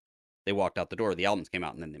 They walked out the door, the albums came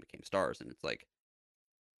out, and then they became stars. And it's like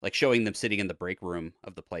showing them sitting in the break room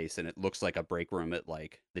of the place, and it looks like a break room at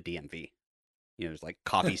like the DMV. There's like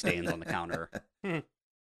coffee stains on the counter.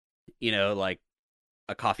 Like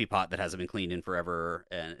a coffee pot that hasn't been cleaned in forever,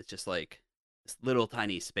 and it's just like this little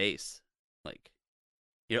tiny space. Like,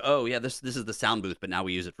 oh yeah, this is the sound booth, but now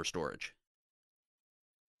we use it for storage.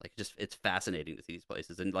 Like, it's fascinating to see these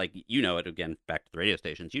places, and like it again. Back to the radio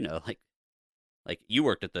stations, like you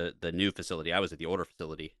worked at the new facility. I was at the older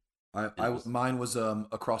facility. Mine was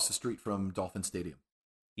across the street from Dolphin Stadium.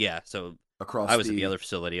 Yeah, so Across I was at the other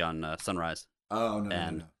facility on Sunrise. Oh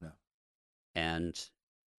no. And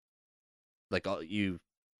like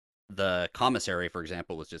the commissary, for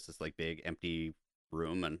example, was just this like big empty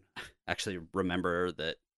room. And actually remember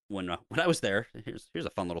that when I was there, here's a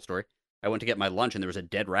fun little story. I went to get my lunch and there was a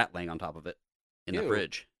dead rat laying on top of it in the Ew.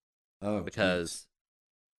 fridge. Oh, because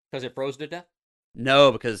it froze to death?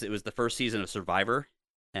 No, because it was the first season of Survivor,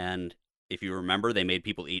 and if you remember, they made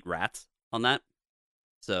people eat rats on that.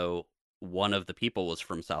 So one of the people was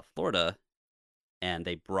from South Florida, and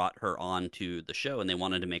they brought her on to the show, and they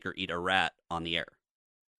wanted to make her eat a rat on the air.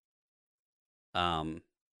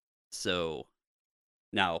 So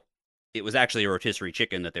now it was actually a rotisserie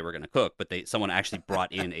chicken that they were going to cook, but someone actually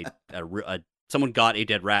brought in someone got a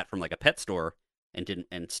dead rat from like a pet store and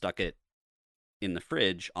stuck it in the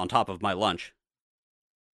fridge on top of my lunch.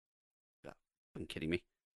 Are you kidding me?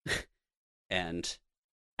 And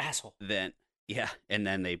asshole. Then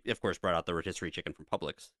they of course brought out the rotisserie chicken from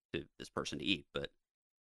Publix to this person to eat, but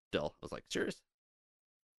still, I was like, serious?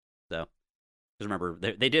 So, because remember,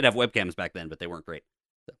 they did have webcams back then, but they weren't great.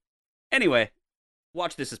 So, anyway,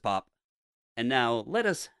 watch This Is Pop, and now let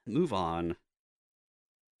us move on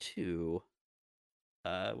to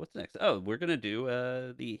what's next? Oh, we're gonna do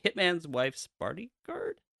the Hitman's Wife's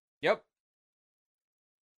Bodyguard. Yep.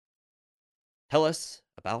 Tell us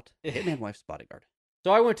about Hitman Wife's Bodyguard.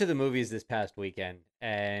 So I went to the movies this past weekend,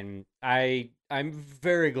 and I'm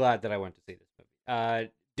very glad that I went to see this movie.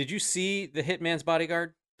 Did you see The Hitman's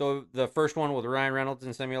Bodyguard? The first one with Ryan Reynolds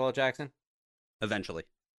and Samuel L. Jackson? Eventually.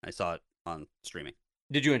 I saw it on streaming.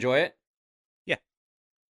 Did you enjoy it? Yeah.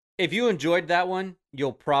 If you enjoyed that one,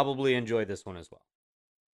 you'll probably enjoy this one as well.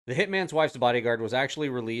 The Hitman's Wife's Bodyguard was actually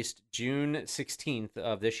released June 16th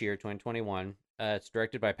of this year, 2021. It's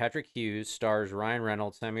directed by Patrick Hughes, stars Ryan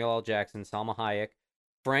Reynolds, Samuel L. Jackson, Salma Hayek,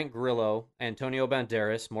 Frank Grillo, Antonio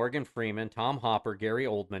Banderas, Morgan Freeman, Tom Hopper, Gary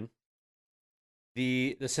Oldman.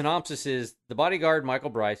 The synopsis is: the bodyguard Michael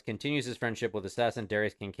Bryce continues his friendship with assassin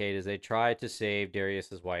Darius Kincaid as they try to save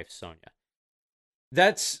Darius's wife Sonia.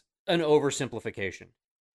 That's an oversimplification.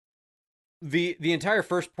 The entire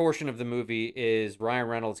first portion of the movie is Ryan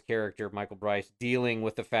Reynolds' character, Michael Bryce, dealing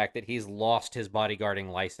with the fact that he's lost his bodyguarding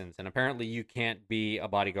license, and apparently you can't be a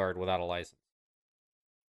bodyguard without a license.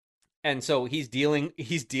 And so he's dealing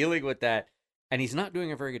with that, and he's not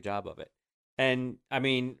doing a very good job of it. And I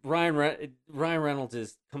mean, Ryan Reynolds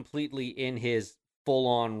is completely in his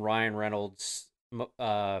full-on Ryan Reynolds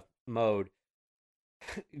mode.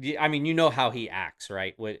 I mean, you know how he acts,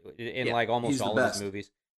 right? In like almost all of his movies.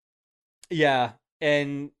 Yeah,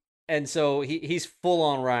 and so he's full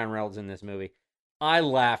on Ryan Reynolds in this movie. I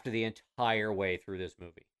laughed the entire way through this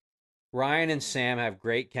movie. Ryan and Sam have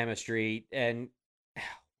great chemistry, and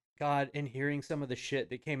God, and hearing some of the shit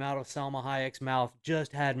that came out of Salma Hayek's mouth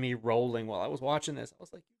just had me rolling while I was watching this. I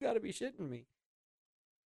was like, you got to be shitting me.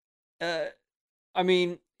 I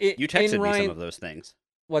mean, you texted me some of those things.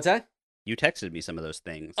 What's that? You texted me some of those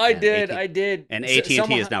things. I did. And AT&T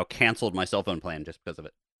has now canceled my cell phone plan just because of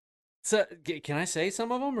it. So, can I say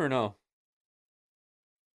some of them or no?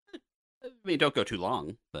 I mean, don't go too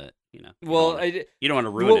long, but you know. Well, you don't want to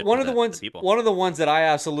ruin it. One of the ones that I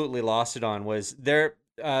absolutely lost it on was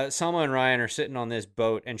Selma and Ryan are sitting on this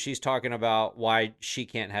boat, and she's talking about why she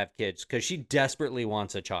can't have kids because she desperately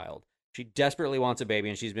wants a child. She desperately wants a baby,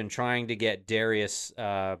 and she's been trying to get Darius,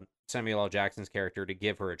 Samuel L. Jackson's character, to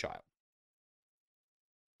give her a child.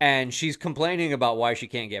 And she's complaining about why she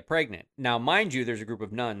can't get pregnant. Now, mind you, there's a group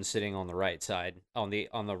of nuns sitting on the right side, on the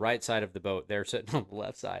right side of the boat. They're sitting on the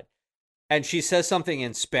left side. And she says something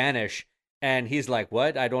in Spanish, and he's like,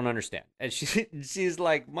 "What? I don't understand." And she's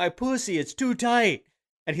like, "My pussy, it's too tight."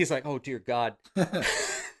 And he's like, "Oh dear God." And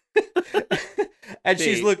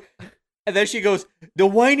and then she goes, "The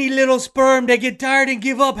whiny little sperm, they get tired and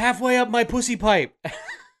give up halfway up my pussy pipe."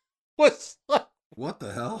 What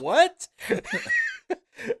the hell? What?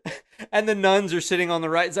 And the nuns are sitting on the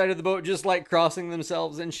right side of the boat, just like crossing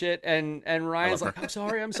themselves and shit. And Ryan's like, I'm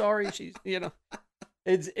sorry. She's,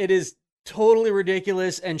 it is totally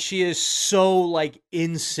ridiculous. And she is so like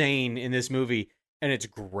insane in this movie, and it's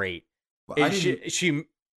great. Well,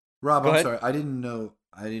 Rob, I'm ahead. sorry. I didn't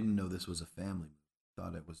know this was a family movie. I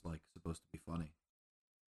thought it was like supposed to be funny.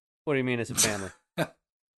 What do you mean it's a family?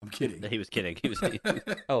 I'm kidding. He was kidding.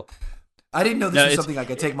 Oh. I didn't know this was something I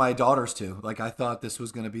could take my daughters to. Like, I thought this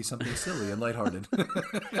was going to be something silly and lighthearted.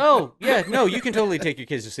 Oh, yeah. No, you can totally take your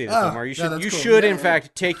kids to see this, Omar. You should, in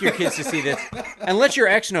fact, take your kids to see this. And let your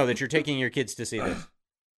ex know that you're taking your kids to see this.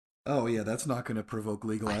 Oh, yeah. That's not going to provoke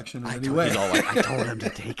legal action in any way. He's all like, I told him to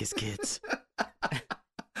take his kids.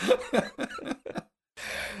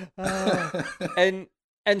 And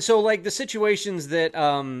so, like, the situations that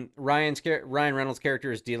Ryan Reynolds'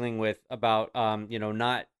 character is dealing with about,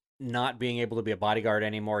 not being able to be a bodyguard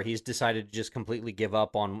anymore. He's decided to just completely give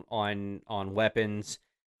up on weapons,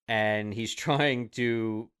 and he's trying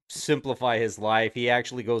to simplify his life. He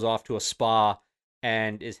actually goes off to a spa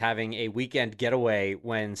and is having a weekend getaway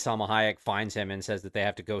when Salma Hayek finds him and says that they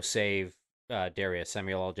have to go save Darius,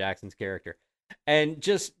 Samuel L. Jackson's character. And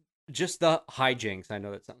just the hijinks, I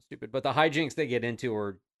know that sounds stupid, but the hijinks they get into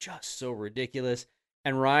are just so ridiculous.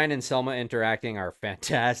 And Ryan and Selma interacting are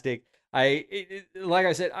fantastic. Like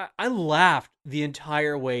I said, I laughed the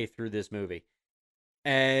entire way through this movie.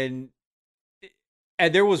 And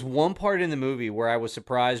there was one part in the movie where I was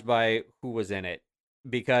surprised by who was in it.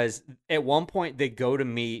 Because at one point they go to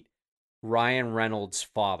meet Ryan Reynolds'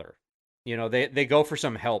 father. They go for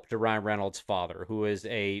some help to Ryan Reynolds' father, who is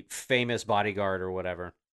a famous bodyguard or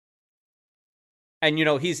whatever. And,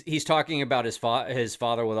 he's talking about his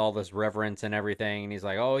father with all this reverence and everything. And he's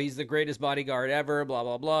like, oh, he's the greatest bodyguard ever, blah,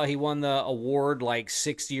 blah, blah. He won the award like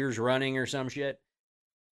 6 years running or some shit.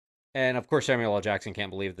 And, of course, Samuel L. Jackson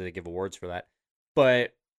can't believe that they give awards for that.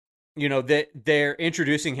 But, they're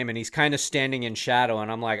introducing him, and he's kind of standing in shadow.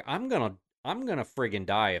 And I'm like, I'm gonna friggin'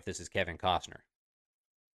 die if this is Kevin Costner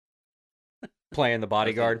playing the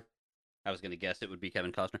bodyguard. I was going to guess it would be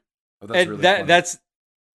Kevin Costner. Oh, that's really funny.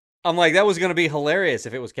 I'm like, that was going to be hilarious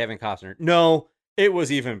if it was Kevin Costner. No, it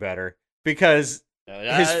was even better because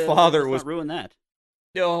his father was ruin that.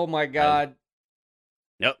 Oh my God!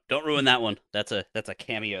 Nope, don't ruin that one. That's a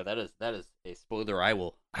cameo. That is a spoiler. I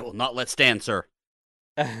will not let stand, sir.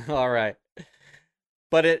 All right,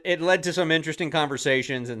 but it led to some interesting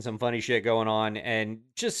conversations and some funny shit going on, and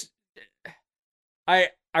just I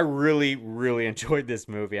really really enjoyed this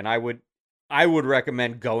movie, and I I would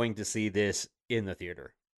recommend going to see this in the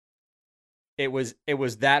theater. It was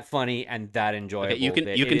that funny and that enjoyable.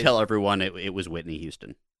 Okay, you can tell everyone it was Whitney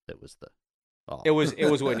Houston that was the. Oh. It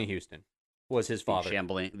was Whitney Houston. Was his father.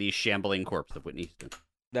 The shambling corpse of Whitney Houston.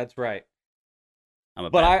 That's right. I'm a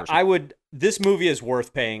But bad person. I would. This movie is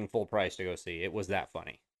worth paying full price to go see. It was that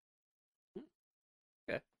funny.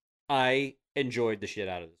 Okay. I enjoyed the shit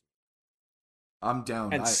out of this. I'm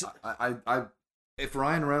down. And I if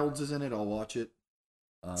Ryan Reynolds is in it, I'll watch it.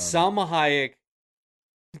 Salma Hayek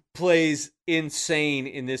plays insane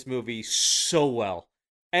in this movie so well.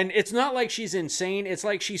 And it's not like she's insane. It's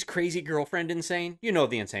like she's crazy girlfriend insane. You know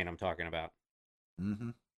the insane I'm talking about.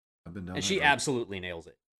 Mm-hmm. I've been down. And that she road. absolutely nails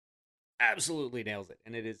it. Absolutely nails it.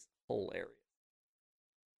 And it is hilarious.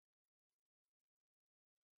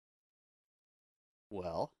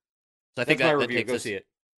 Well, so I think That's my that review. takes Go us- see it.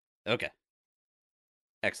 Okay.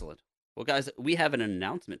 Excellent. Well, guys, we have an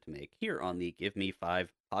announcement to make here on the Give Me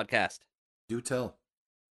 5 podcast. Do tell.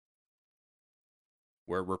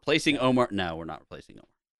 We're replacing Omar. No, we're not replacing Omar.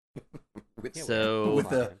 with, Yeah, So-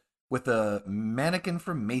 with a mannequin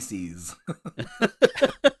from Macy's.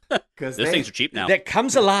 Because Those things are cheap now. That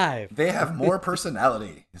comes alive. they have more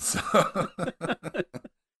personality. So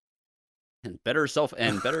And better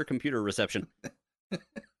computer reception.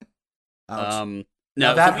 Ouch. No,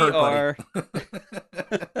 now that so we hurt, are. buddy.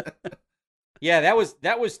 Yeah, that was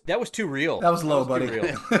too real. That was low, too buddy. real.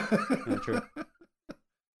 Yeah, true.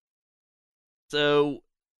 So,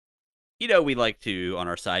 we like to, on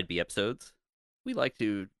our side B episodes, we like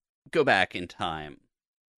to go back in time.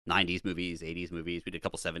 90s movies, 80s movies. We did a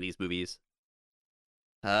couple 70s movies.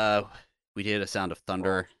 We did A Sound of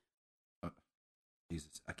Thunder.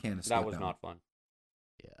 Jesus, I can't escape That was not fun.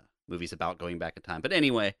 Yeah, movies about going back in time. But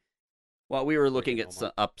anyway, while we were looking at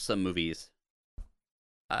Omar. up some movies,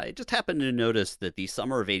 I just happened to notice that the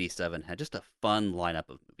summer of '87 had just a fun lineup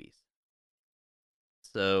of movies.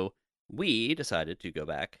 So we decided to go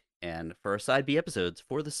back, and for our side B episodes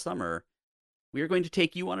for the summer, we are going to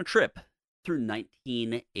take you on a trip through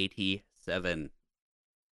 1987.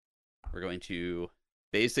 We're going to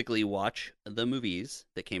basically watch the movies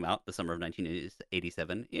that came out the summer of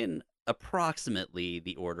 1987 in approximately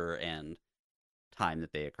the order and time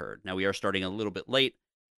that they occurred. Now, we are starting a little bit late.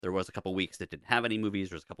 There was a couple weeks that didn't have any movies.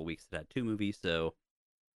 There was a couple weeks that had 2 movies. So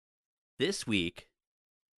this week,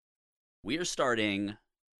 we are starting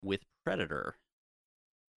with Predator.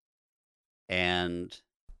 And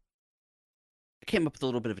I came up with a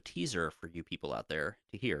little bit of a teaser for you people out there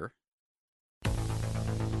to hear.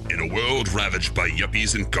 In a world ravaged by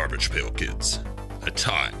yuppies and garbage pail kids, a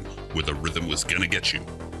time where the rhythm was gonna get you.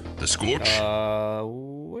 The Scorch,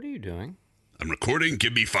 What are you doing? I'm recording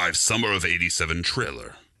Give Me 5 Summer of 87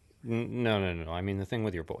 trailer. No. I mean the thing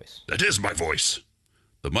with your voice. That is my voice.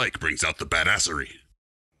 The mic brings out the badassery.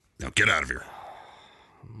 Now get out of here.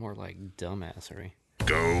 More like dumbassery.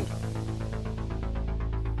 Go.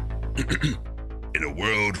 In a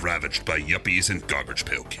world ravaged by yuppies and garbage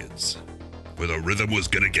pail kids, where the rhythm was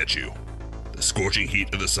gonna get you, the scorching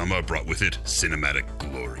heat of the summer brought with it cinematic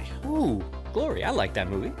glory. Ooh, Glory. I like that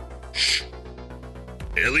movie. Shh.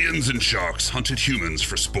 Aliens and sharks hunted humans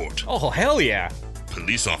for sport. Oh, hell yeah.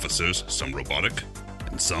 Police officers, some robotic,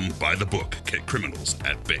 and some by the book, kept criminals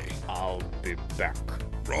at bay. I'll be back.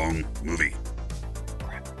 Wrong movie.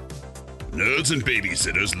 Nerds and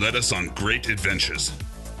babysitters led us on great adventures,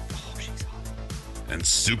 Oh, she's hot. and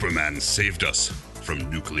Superman saved us from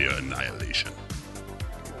nuclear annihilation.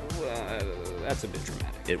 That's a bit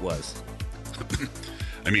dramatic. It was.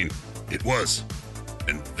 I mean, it was.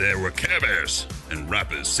 And there were Care Bears and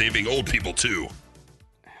rappers saving old people too.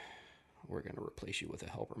 We're going to replace you with a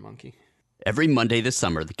helper monkey. Every Monday this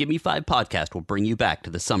summer, the Give Me 5 podcast will bring you back to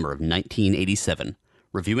the summer of 1987,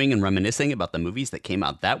 reviewing and reminiscing about the movies that came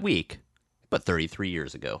out that week, but 33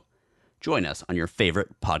 years ago. Join us on your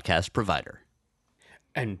favorite podcast provider.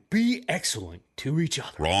 And be excellent to each other.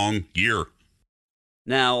 Wrong year.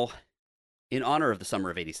 Now, in honor of the summer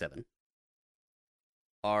of 87,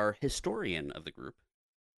 our historian of the group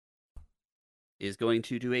is going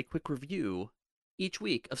to do a quick review each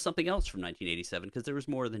week of something else from 1987, because there was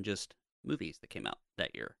more than just movies that came out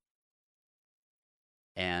that year.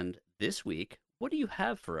 And this week, what do you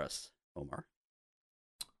have for us, Omar?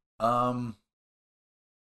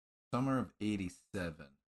 Summer of '87.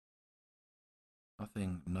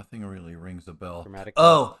 Nothing really rings a bell. Dramatic.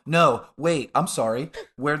 Oh, no, wait, I'm sorry.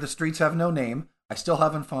 Where the Streets Have No Name, I Still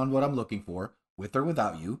Haven't Found What I'm Looking For, With or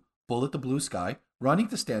Without You, Bullet the Blue Sky, Running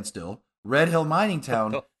to Stand Still, Red Hill Mining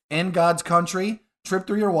Town, In God's Country, Trip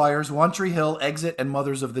Through Your Wires, One Tree Hill, Exit, and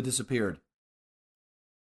Mothers of the Disappeared.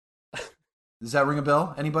 Does that ring a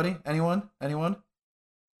bell? Anybody? Anyone? Anyone?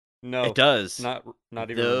 No, It does. not even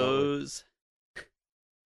remotely. Those.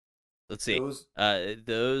 Let's see. Those.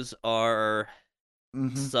 Those are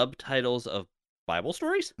Mhm. subtitles of Bible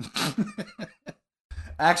stories.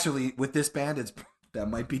 Actually, with this band, that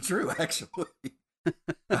might be true. Actually, Yeah,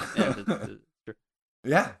 that's true.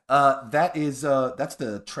 yeah. That's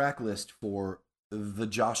the track list for the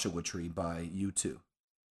Joshua Tree by U2.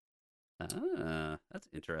 That's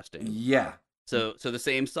interesting. Yeah, So the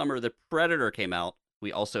same summer the Predator came out,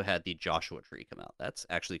 we also had the Joshua Tree come out. That's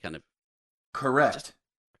actually kind of correct.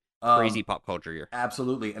 crazy pop culture year.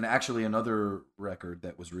 Absolutely, and actually another record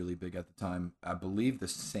that was really big at the time, I believe, the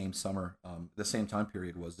same summer, the same time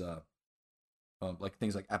period was like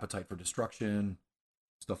things like Appetite for Destruction,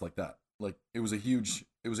 stuff like that. Like it was a huge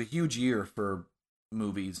year for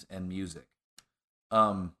movies and music.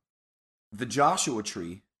 Um, the Joshua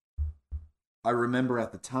Tree, I remember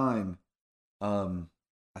at the time,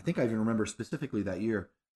 I think I even remember specifically that year,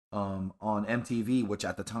 on MTV, which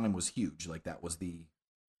at the time was huge. Like that was the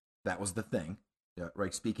thing, yeah,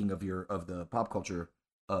 right? Speaking of the pop culture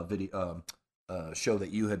video show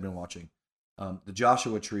that you had been watching, the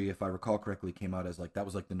Joshua Tree, if I recall correctly, came out as like that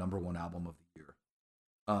was like the number one album of the year.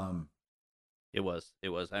 Um, It was.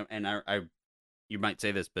 I you might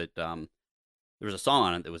say this, but there was a song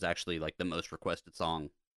on it that was actually like the most requested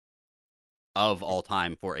song of all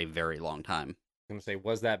time for a very long time. I'm gonna say,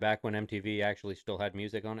 was that back when MTV actually still had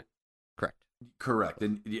music on it? Correct. Correct,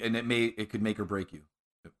 and it could make or break you,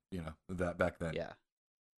 you know, that back then. Yeah.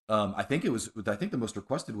 I think it was. I think the most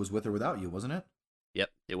requested was "With or Without You," wasn't it? Yep.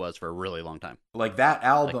 It was for a really long time. Like that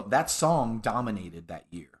album, Like, that song dominated that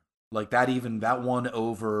year. Like that won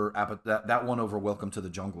over that won over "Welcome to the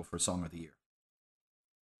Jungle" for Song of the Year.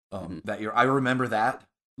 That year, I remember that.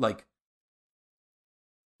 Like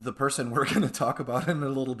the person we're going to talk about in a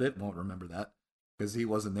little bit won't remember that because he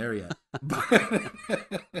wasn't there yet. But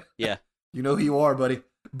yeah. you know who you are, buddy.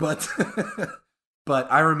 But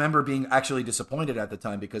but I remember being actually disappointed at the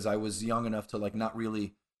time because I was young enough to like not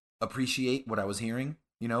really appreciate what I was hearing.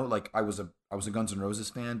 You know, like I was a Guns N' Roses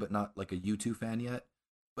fan, but not like a U2 fan yet.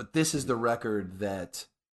 But this is the record that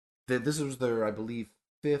this was their, I believe,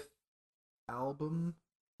 fifth album.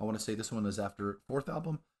 I want to say this one is after fourth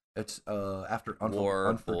album. It's after War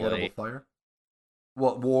Unforgettable Boy. Fire.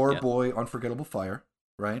 Well, War Yep. Boy, Unforgettable Fire,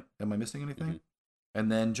 right? Am I missing anything? Mhm.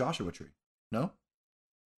 And then Joshua Tree. No,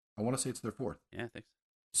 I want to say it's their fourth. Yeah, I think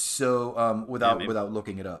So maybe. without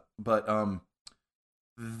looking it up, but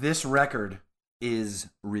this record is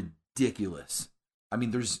ridiculous. I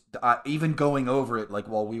mean, there's even going over it like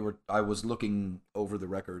while I was looking over the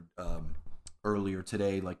record earlier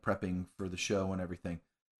today, like prepping for the show and everything.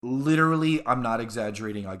 Literally, I'm not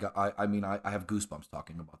exaggerating. I mean, I have goosebumps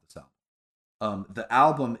talking about this album. The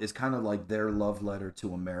album is kind of like their love letter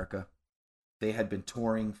to America. They had been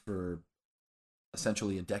touring for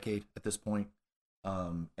essentially a decade at this point,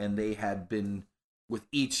 and they had been with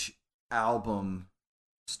each album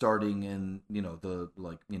starting in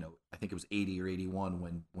I think it was 80 or 81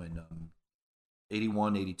 when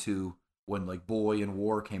 81 82 when like Boy and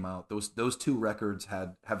War came out. Those two records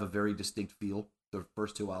have a very distinct feel. The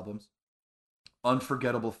first two albums,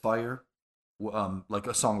 Unforgettable Fire, like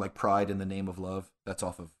a song like Pride in the Name of Love, that's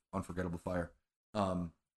off of Unforgettable Fire.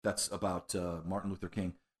 That's about Martin Luther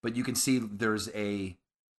King, but you can see there's a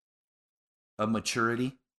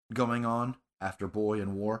maturity going on after Boy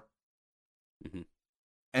and War. Mm-hmm.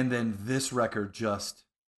 And then this record just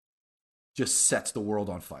sets the world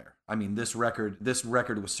on fire. I mean, this record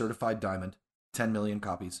was certified diamond, 10 million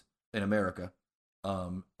copies in America,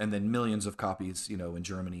 and then millions of copies, in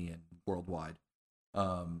Germany and worldwide.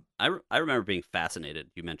 I remember being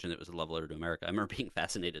fascinated. You mentioned it was a love letter to America. I remember being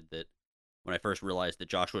fascinated that when I first realized that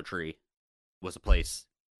Joshua Tree was a place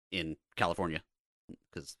in California,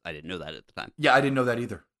 because I didn't know that at the time. Yeah, I didn't know that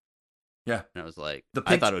either. Yeah, And I was like, The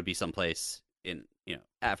I thought picture- it would be someplace in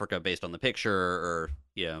Africa based on the picture or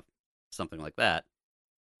something like that.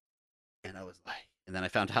 And I was like, and then I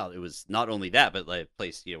found out it was not only that, but like a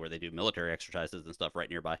place where they do military exercises and stuff right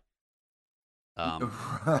nearby. I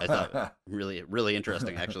thought really really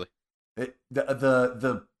interesting actually.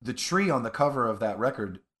 The tree on the cover of that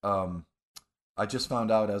record, I just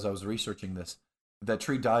found out as I was researching this, that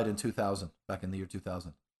tree died in 2000, back in the year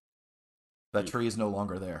 2000. That tree is no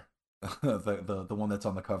longer there. the one that's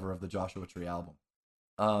on the cover of the Joshua Tree album.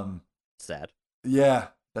 Sad. Yeah,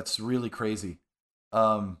 that's really crazy.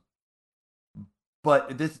 But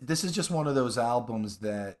this is just one of those albums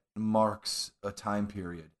that marks a time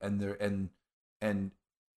period, and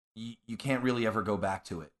you can't really ever go back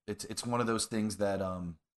to it. It's one of those things that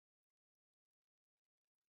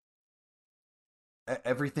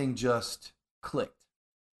everything just clicked.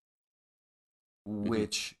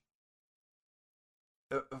 Which,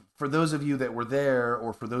 for those of you that were there,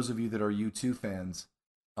 or for those of you that are U2 fans,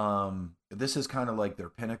 this is kind of like their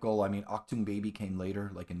pinnacle. I mean, Achtung Baby came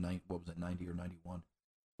later, like in 90 or 91,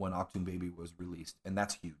 when Achtung Baby was released, and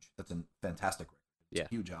that's huge. That's a fantastic record.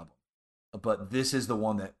 It's a huge album. But this is the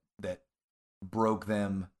one that broke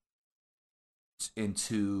them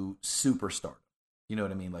into superstardom. You know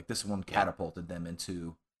what I mean? Like, this one catapulted them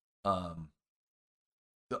into the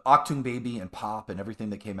Achtung Baby and Pop and everything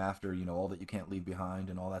that came after, you know, All That You Can't Leave Behind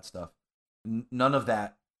and all that stuff. None of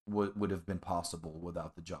that would have been possible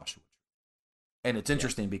without the Joshua Tree. And it's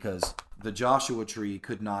interesting because the Joshua Tree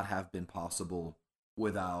could not have been possible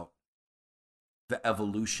without the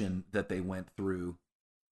evolution that they went through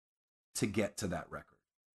to get to that record,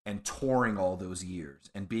 and touring all those years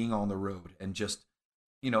and being on the road, and just,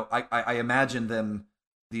 you know, I imagine them,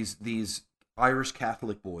 these Irish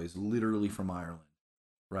Catholic boys, literally from Ireland,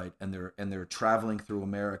 right? And they're traveling through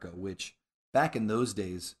America, which back in those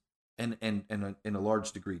days, and in a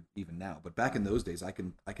large degree even now, but back in those days, I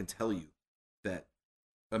can tell you that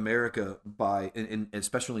America,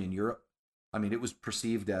 especially in Europe, I mean, it was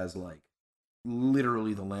perceived as like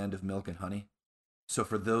literally the land of milk and honey. So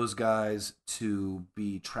for those guys to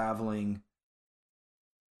be traveling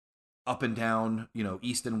up and down, you know,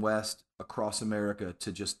 east and west across America,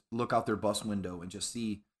 to just look out their bus window and just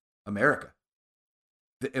see America,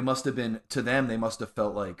 it must have been, to them, they must have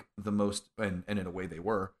felt like the most, and in a way they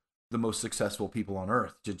were, the most successful people on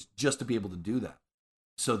earth, just to be able to do that.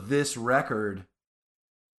 So this record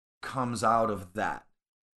comes out of that.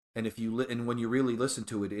 And and when you really listen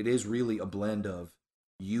to it, it is really a blend of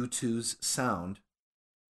U2's sound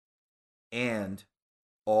and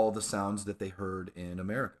all the sounds that they heard in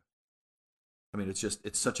America. I mean,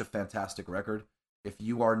 it's such a fantastic record. If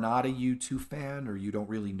you are not a U2 fan, or you don't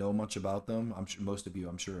really know much about them, I'm sure most of you,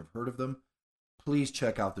 have heard of them, please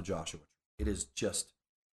check out the Joshua Tree.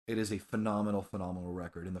 It is a phenomenal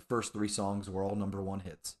record. And the first 3 songs were all #1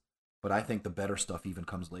 hits. But I think the better stuff even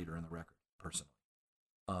comes later in the record, personally.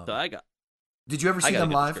 Did you ever see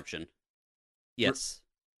them live? Description. Yes.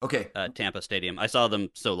 Okay. Tampa Stadium. I saw them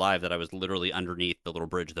so live that I was literally underneath the little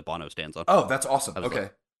bridge that Bono stands on. Oh, that's awesome. Okay.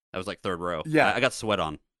 I was like third row. Yeah. I got sweat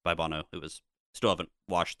on by Bono. Still haven't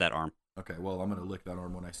washed that arm. Okay, well, I'm going to lick that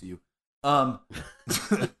arm when I see you.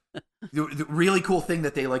 The really cool thing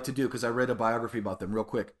that they like to do, because I read a biography about them real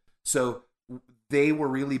quick. So they were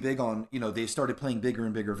really big on, you know, they started playing bigger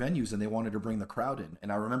and bigger venues, and they wanted to bring the crowd in.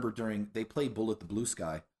 And I remember they played Bullet the Blue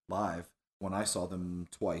Sky live when I saw them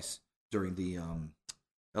twice during the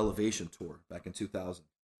Elevation tour back in 2000.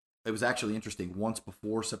 It was actually interesting, once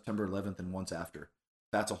before September 11th and once after.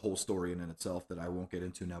 That's a whole story in itself that I won't get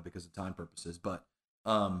into now because of time purposes. But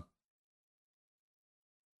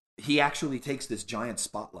he actually takes this giant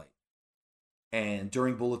spotlight, and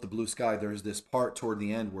during Bullet the Blue Sky, there's this part toward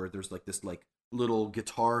the end where there's like this like little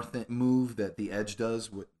guitar move that the Edge does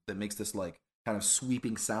that makes this like kind of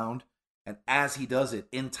sweeping sound. And as he does it,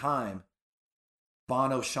 in time,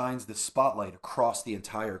 Bono shines the spotlight across the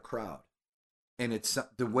entire crowd. And it's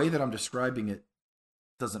the way that I'm describing it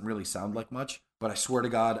doesn't really sound like much, but I swear to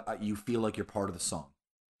God, you feel like you're part of the song.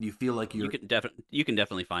 You feel like you're. You can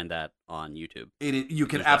definitely find that on YouTube. You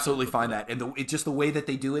can absolutely find that, and it's just the way that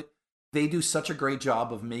they do it. They do such a great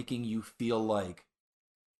job of making you feel like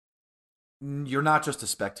you're not just a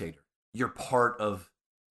spectator. You're part of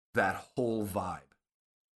that whole vibe,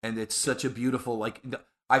 and it's such a beautiful. Like,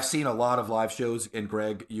 I've seen a lot of live shows, and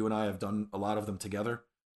Greg, you and I have done a lot of them together.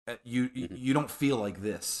 You don't feel like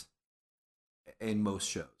this in most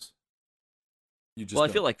shows. I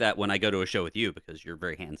feel like that when I go to a show with you, because you're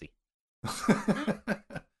very handsy.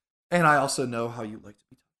 And I also know how you like to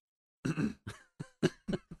be taught.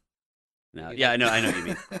 No, yeah, I know what you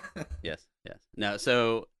mean. Yes. Now,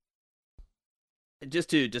 so just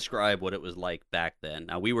to describe what it was like back then.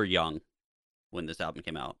 Now, we were young when this album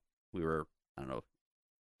came out. We were, I don't know,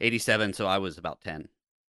 87, so I was about 10,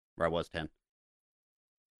 or I was 10.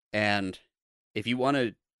 And if you want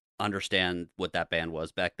to understand what that band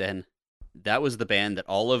was back then, that was the band that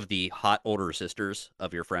all of the hot older sisters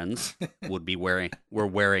of your friends were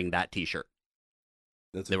wearing that T-shirt.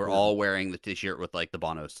 They were all wearing the T-shirt with like the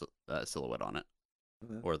Bono silhouette on it,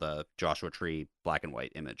 or the Joshua Tree black and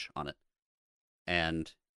white image on it,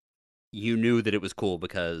 and you knew that it was cool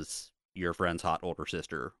because your friend's hot older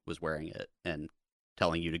sister was wearing it and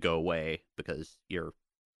telling you to go away because you're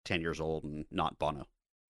 10 years old and not Bono.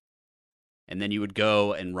 And then you would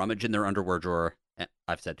go and rummage in their underwear drawer.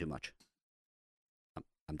 I've said too much.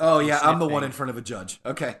 I'm the one in front of a judge.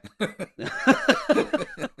 Okay.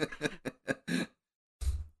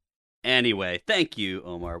 Anyway, thank you,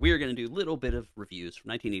 Omar. We are going to do a little bit of reviews from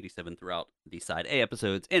 1987 throughout the Side A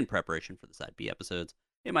episodes in preparation for the Side B episodes.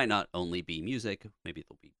 It might not only be music, maybe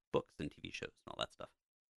there'll be books and TV shows and all that stuff.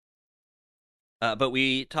 But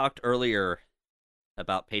we talked earlier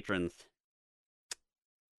about patrons,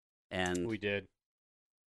 and We did.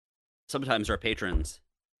 sometimes our patrons,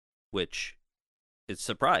 which is a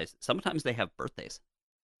surprise, sometimes they have birthdays.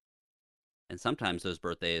 And sometimes those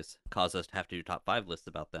birthdays cause us to have to do top 5 lists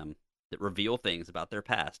about them that reveal things about their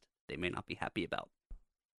past they may not be happy about.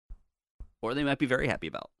 Or they might be very happy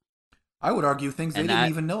about. I would argue things they And didn't that-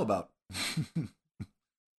 even know about.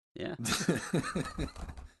 Yeah.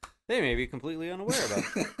 They may be completely unaware about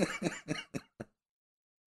it.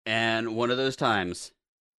 And one of those times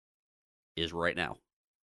is right now.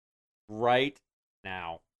 Right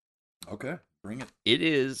now. Okay, bring it. It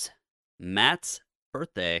is Matt's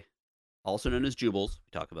birthday, also known as Jubles.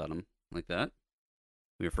 We talk about him like that.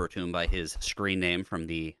 We refer to him by his screen name from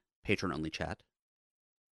the patron-only chat.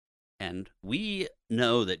 And we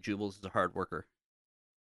know that Jubles is a hard worker.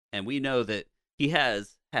 And we know that he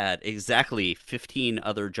has had exactly 15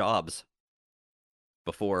 other jobs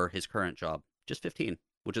before his current job. Just 15,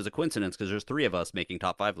 which is a coincidence because there's 3 of us making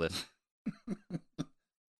top 5 lists.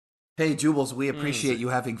 Hey, Jubles, we appreciate you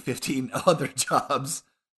having 15 other jobs.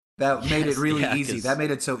 That made it Yes, really yeah, easy. 'cause- That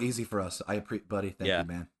made it so easy for us. Buddy, thank Yeah. you,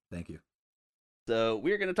 man. Thank you. So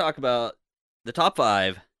we're going to talk about the top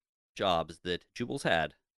 5 jobs that Jubles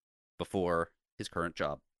had before his current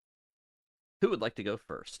job. Who would like to go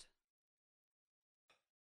first?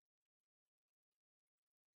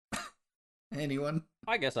 Anyone?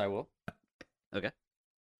 I guess I will. Okay.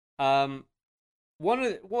 One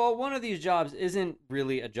of these jobs isn't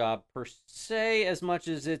really a job per se as much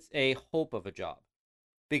as it's a hope of a job.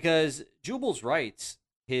 Because Jubles writes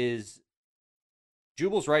in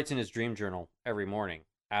his dream journal every morning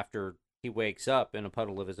after he wakes up in a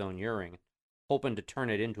puddle of his own urine, hoping to turn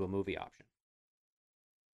it into a movie option.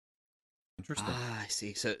 Interesting. I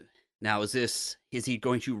see. So now is he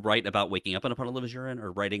going to write about waking up in a puddle of his urine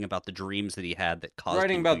or writing about the dreams that he had that caused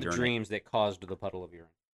Writing him to about the urinate? dreams that caused the puddle of urine.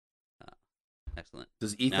 Excellent.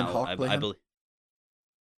 Does Ethan Now, Hawke play him? believe.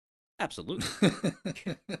 Absolutely.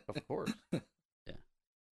 Of course.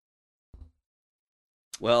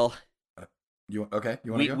 Well, You okay?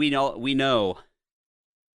 You want to go? we know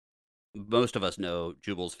most of us know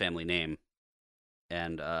Jubal's family name,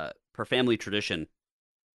 and per family tradition,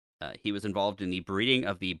 he was involved in the breeding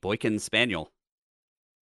of the Boykin Spaniel.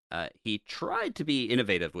 He tried to be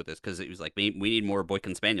innovative with this because it was like, we need more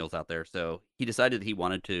Boykin Spaniels out there. So he decided that he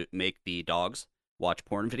wanted to make the dogs watch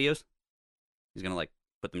porn videos. He's going to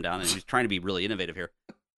put them down, and he was trying to be really innovative here.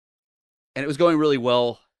 And it was going really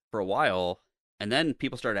well for a while. And then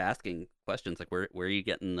people started asking questions like, where are you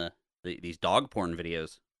getting these dog porn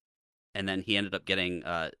videos? And then he ended up getting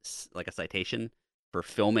a citation for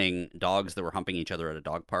filming dogs that were humping each other at a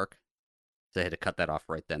dog park. So they had to cut that off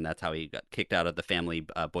right then. That's how he got kicked out of the family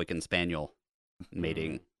Boykin Spaniel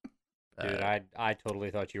mating. Dude, I totally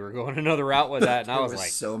thought you were going another route with that, and I There was like,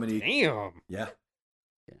 so many. damn. Yeah.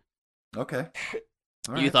 Yeah. Okay.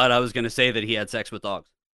 All You right. thought I was going to say that he had sex with dogs.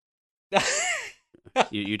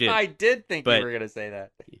 You did. I did think But- you were going to say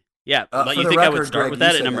that. Yeah, but For you the think record, I would start Greg, with you that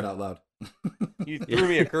at said number? that out loud. You threw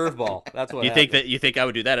me a curveball. That's what You think happened. that you think I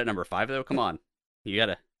would do that at number 5 though? Come on, you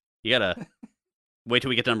gotta wait till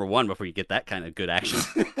we get to number 1 before you get that kind of good action.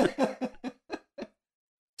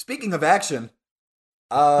 Speaking of action,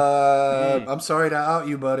 I'm sorry to out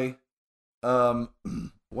you, buddy. One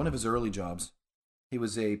of his early jobs, he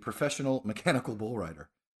was a professional mechanical bull rider.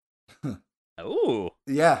 Oh,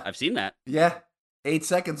 Yeah, I've seen that. yeah. 8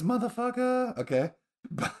 seconds, motherfucker. Okay,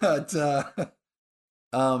 but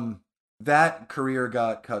that career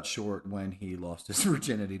got cut short when he lost his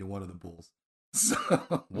virginity to one of the bulls.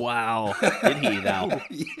 So Wow, did he now?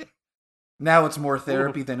 Yeah. Now it's more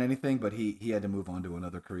therapy than anything, but he had to move on to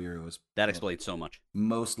another career. It was That explains so much.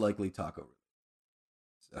 most likely taco.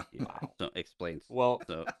 So. So explains Well,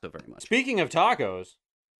 so very much. speaking of tacos,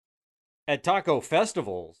 at taco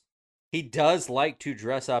festivals, he does like to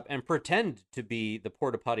dress up and pretend to be the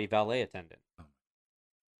porta potty valet attendant.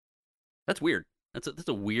 That's weird. That's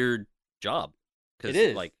a weird job. It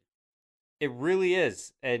is. Like, It really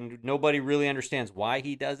is, and nobody really understands why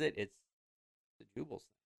he does it. It's the Jubles.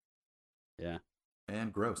 yeah.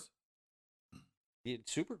 And gross.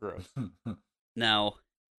 It's super gross. Now,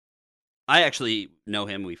 I actually know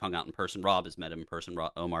him. We've hung out in person. Rob has met him in person.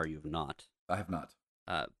 Omar, you have not. I have not.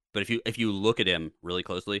 But if you look at him really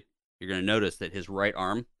closely, you're going to notice that his right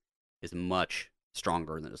arm is much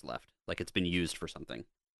stronger than his left. Like it's been used for something.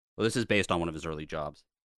 Well, this is based on one of his early jobs.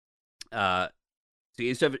 So he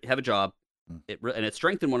used to have a job, Mm. and it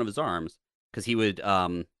strengthened one of his arms because he would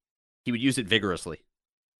use it vigorously,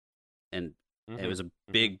 and it was a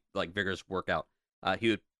big like vigorous workout. He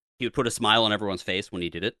would put a smile on everyone's face when he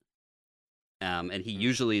did it, and he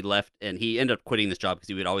usually left, and he ended up quitting this job because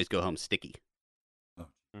he would always go home sticky.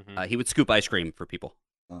 Mhm. He would scoop ice cream for people,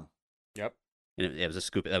 Yep. and it was a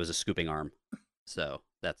scoop. That was a scooping arm, so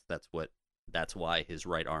that's why his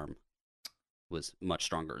right arm was much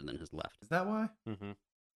stronger than his left. Is that why? Mm-hmm.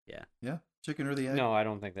 Yeah. Chicken or the egg? No, I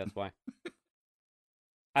don't think that's why.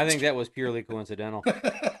 I think that was purely coincidental.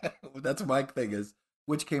 That's my thing is,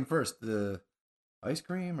 which came first, the ice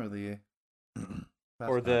cream or the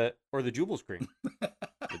or the Jubal's cream.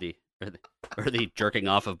 or the jerking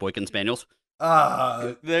off of Boykin Spaniels.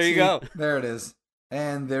 There you go. There it is.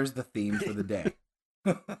 And there's the theme for the day.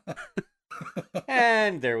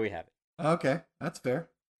 And there we have it. Okay, that's fair.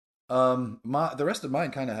 The rest of mine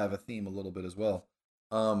kind of have a theme a little bit as well.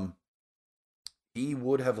 He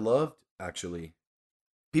would have loved, actually.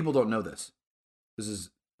 People don't know this. This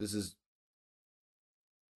is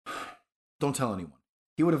don't tell anyone.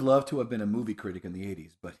 He would have loved to have been a movie critic in the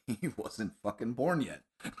 80s, but he wasn't fucking born yet.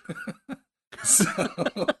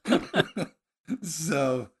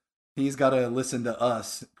 So he's got to listen to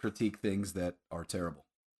us critique things that are terrible.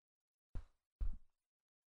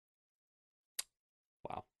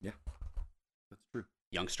 Wow. Yeah, that's true.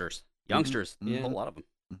 Youngsters, Mhm. a whole lot of them.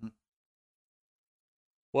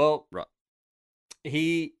 Well, Right.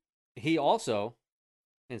 he also,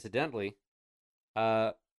 incidentally,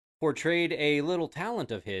 portrayed a little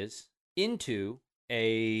talent of his into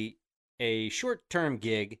a short-term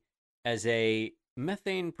gig as a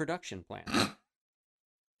methane production plant.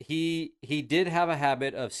 He did have a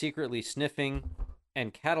habit of secretly sniffing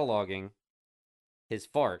and cataloging his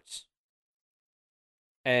farts.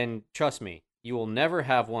 And trust me, you will never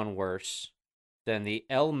have one worse than the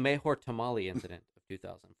El Mejor Tamale incident of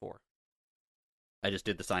 2004. I just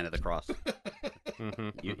did the sign of the cross.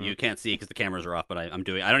 Mm-hmm. You can't see because the cameras are off, but I'm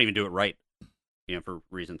doing. I don't even do it right, for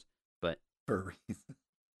reasons. But For a reason.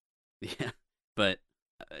 yeah, but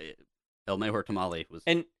El Mejor Tamale was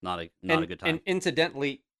And not a good time. And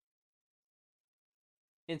incidentally,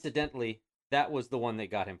 that was the one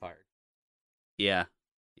that got him fired. Yeah,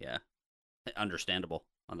 understandable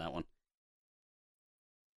on that one.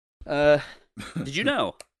 Did you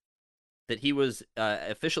know that he was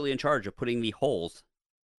officially in charge of putting the holes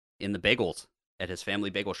in the bagels at his family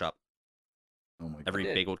bagel shop? Oh my god. Every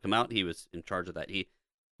did. bagel would come out, he was in charge of that.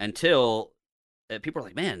 Until people are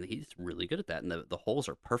like, man, he's really good at that, and the holes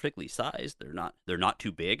are perfectly sized. They're not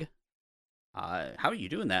too big. How are you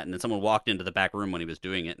doing that? And then someone walked into the back room when he was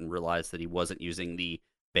doing it and realized that he wasn't using the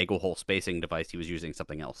bagel hole spacing device. He was using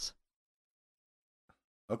something else.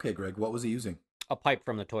 Okay, Greg, what was he using? A pipe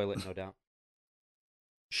from the toilet, no doubt.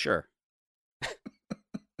 Sure.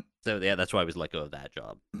 So yeah, that's why I was let go of that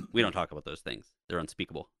job. We don't talk about those things; they're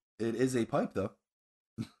unspeakable. It is a pipe, though.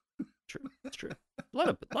 True, it's true. A lot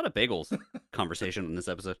of bagels conversation in this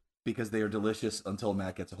episode. Because they are delicious until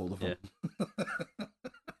Matt gets a hold of them.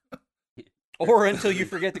 Or until you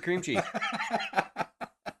forget the cream cheese.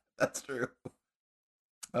 That's true.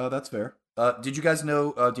 That's fair. Did you guys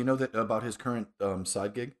know? Do you know that about his current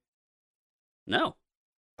side gig? No,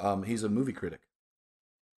 He's a movie critic.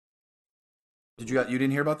 You didn't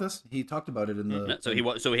hear about this? He talked about it in the. No,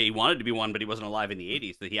 so he wanted to be one, but he wasn't alive in the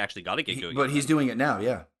 '80s. So he actually got a gig doing it. But he's doing it now.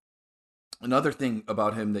 Yeah. Another thing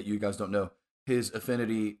about him that you guys don't know: his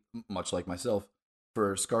affinity, much like myself,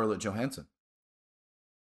 for Scarlett Johansson.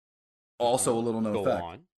 Also, a little known Go fact.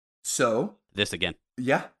 on. So This again.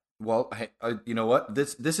 yeah. Well, hey, you know what?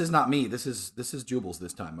 This is not me. This is Jubal's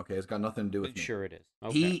this time. Okay, it's got nothing to do with me. Sure it is.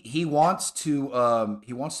 Okay. He wants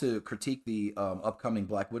to critique the upcoming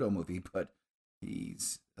Black Widow movie, but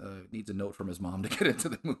he's needs a note from his mom to get into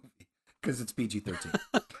the movie because it's PG-13.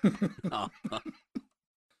 Oh.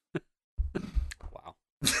 Wow.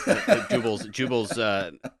 Jubal's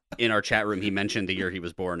in our chat room. He mentioned the year he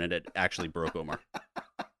was born, and it actually broke Omar.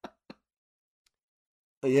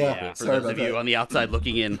 Yeah. For those of you on the outside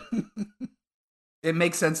looking in. It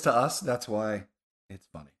makes sense to us. That's why it's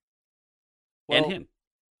funny, Well, And him.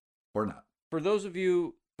 or not. For those of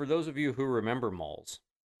you who remember Malls,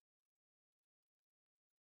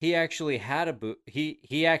 he actually had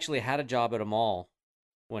he actually had a job at a mall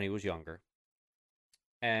when he was younger.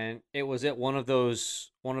 And it was at one of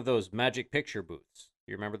those magic picture booths.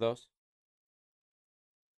 You remember those?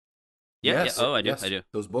 Yeah, Yes, yeah. Oh, I do. yes. I do.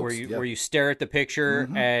 Those books. where you yeah. where you stare at the picture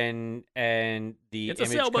Mhm. and the It's a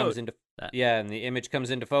image sailboat. comes into and the image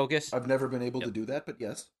comes into focus. I've never been able Yep. to do that, but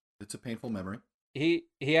yes, it's a painful memory. He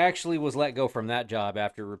actually was let go from that job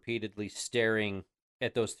after repeatedly staring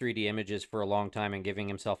at those 3D images for a long time and giving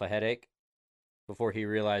himself a headache before he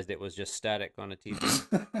realized it was just static on a TV.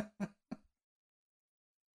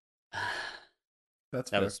 That's That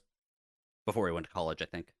fair. was before he went to college, I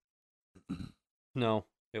think. No,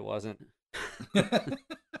 it wasn't.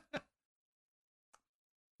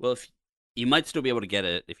 Well, if you might still be able to get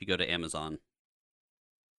it if you go to Amazon,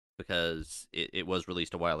 because it was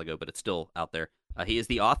released a while ago, but it's still out there. He is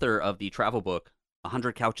the author of the travel book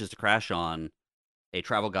 100 Couches to Crash On, a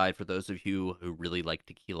travel guide for those of you who really like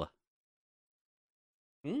tequila.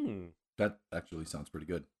 That actually sounds pretty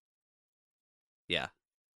good. Yeah.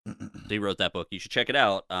 So he wrote that book. You should check it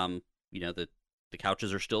out. The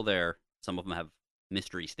couches are still there. Some of them have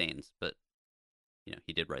mystery stains, but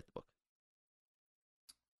he did write the book.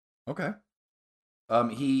 Okay.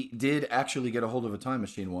 He did actually get a hold of a time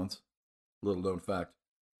machine once. Little known fact.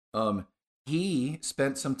 He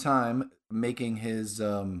spent some time making his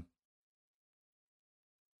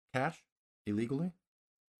cash illegally.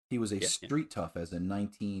 He was a street tough as a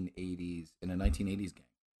 1980s gang.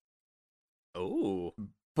 Oh.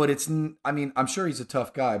 But I'm sure he's a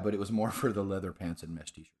tough guy, but it was more for the leather pants and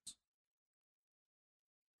mesh t-shirts.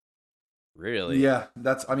 Really? Yeah,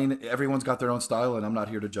 everyone's got their own style, and I'm not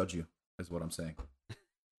here to judge you, is what I'm saying.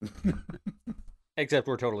 Except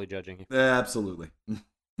we're totally judging you. Absolutely.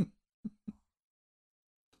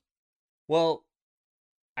 Well,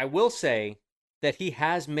 I will say that he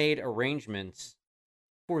has made arrangements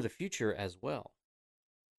for the future as well.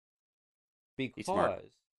 Because, He's smart.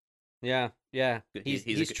 yeah,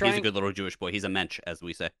 He's trying. a good little Jewish boy. He's a mensch, as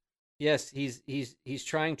we say. Yes, he's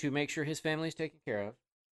trying to make sure his family is taken care of.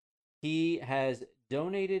 He has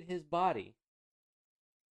donated his body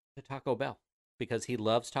to Taco Bell because he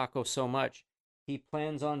loves tacos so much. He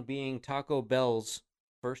plans on being Taco Bell's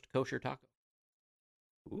first kosher taco.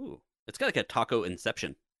 Ooh. It's got like a taco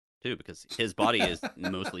inception, too, because his body is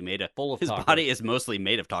mostly made of Full of his tacos. body is mostly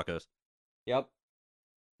made of tacos. Yep.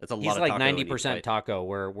 That's a lot He's of like taco in each 90% bite. taco,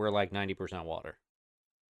 where we're like 90% water.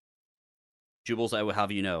 Jubles, I will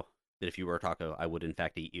have you know that if you were a taco, I would in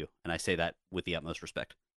fact eat you, and I say that with the utmost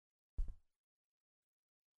respect.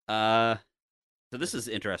 So this is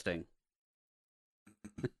interesting.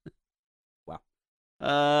 Wow.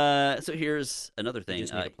 So here's another He thing.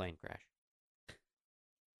 just made a plane crash.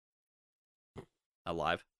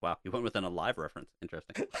 Alive. Wow, you went with an alive reference.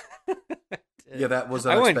 Interesting. Yeah, that was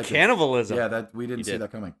I went unexpected. cannibalism. Yeah, that we didn't You see did.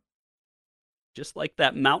 that coming. Just like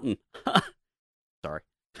that mountain. Sorry.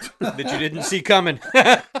 That you didn't see coming.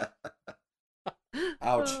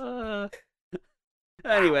 Ouch.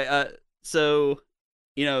 Anyway, so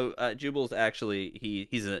Jubal's actually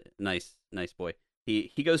he's a nice boy.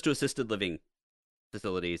 He goes to assisted living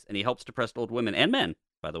facilities and he helps depressed old women and men,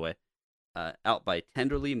 by the way, out by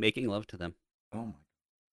tenderly making love to them. Oh my.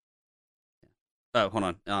 Oh,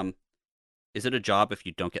 hold on. Is it a job if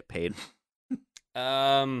you don't get paid?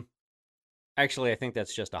 Actually, I think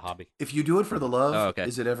that's just a hobby. If you do it for the love, Oh, okay.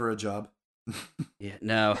 is it ever a job? Yeah.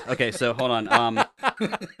 No. Okay. So hold on.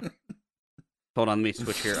 Hold on. Let me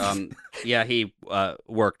switch here. Yeah, he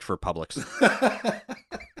worked for Publix.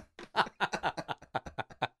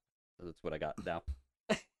 So that's what I got now.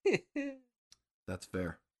 That's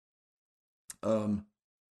fair.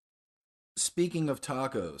 Speaking of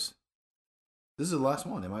tacos, this is the last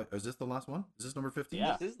one. Is this the last one? Is this number 15?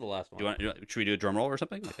 Yeah. This is the last one. Should we do a drum roll or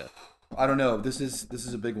something? Like I don't know. This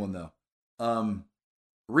is a big one though.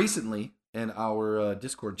 Recently in our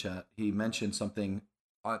Discord chat, he mentioned something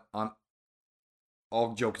on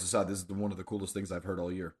all jokes aside, this is one of the coolest things I've heard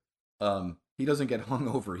all year. He doesn't get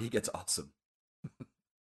hungover, he gets awesome.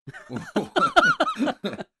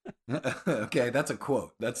 Okay, that's a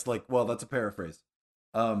quote. That's a paraphrase.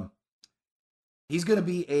 He's going to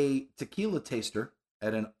be a tequila taster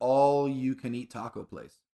at an all-you-can-eat taco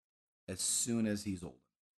place as soon as he's old.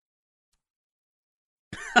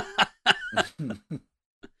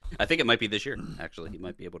 I think it might be this year. Actually, he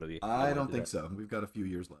might be able to be. I don't think so. We've got a few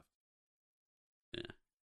years left. Yeah.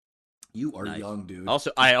 You are Nice. young, dude.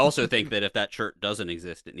 I also think that if that shirt doesn't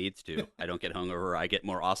exist, it needs to. I don't get hungover. I get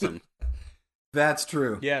more awesome. That's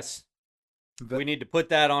true. Yes. We need to put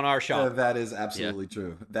that on our shop. That is absolutely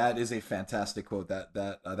true. That is a fantastic quote.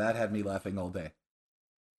 That had me laughing all day.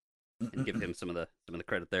 And give him some of the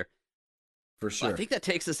credit there. For sure. Well, I think that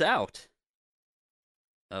takes us out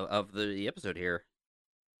of the episode here.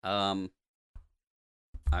 I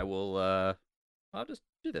will. I'll just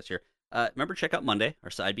do this here. Remember, check out Monday,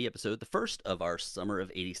 our Side B episode, the first of our Summer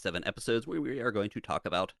of '87 episodes, where we are going to talk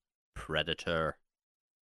about Predator.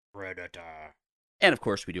 And of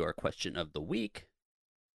course, we do our question of the week,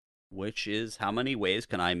 which is how many ways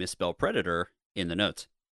can I misspell Predator in the notes?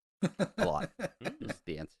 A lot. Just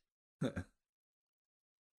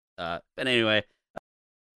But anyway,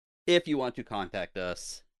 if you want to contact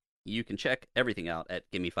us, you can check everything out at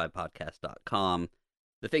gimme5podcast.com.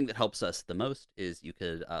 The thing that helps us the most is you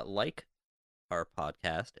could like our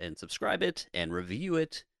podcast and subscribe it and review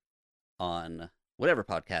it on whatever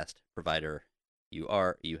podcast provider you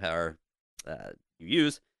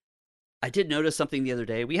use. I did notice something the other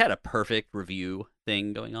day. We had a perfect review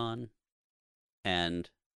thing going on, and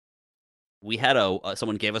we had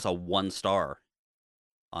someone gave us a 1-star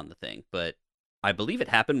on the thing, but I believe it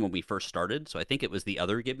happened when we first started, so I think it was the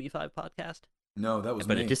other Give Me 5 podcast. No, that was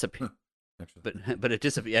but me. it disappeared. Actually. But it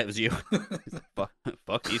disappeared. Yeah, it was you.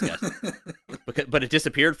 fuck these guys. But it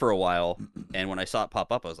disappeared for a while, and when I saw it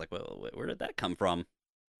pop up, I was like, well, where did that come from?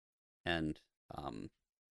 And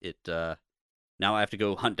it now I have to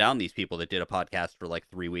go hunt down these people that did a podcast for like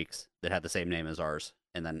 3 weeks that had the same name as ours,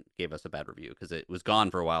 and then gave us a bad review because it was gone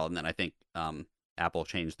for a while, and then I think Apple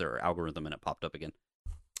changed their algorithm and it popped up again.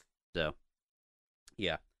 So,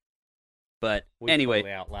 yeah. But We anyway,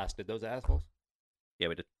 totally outlasted those assholes. yeah,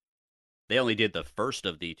 we did. They only did the first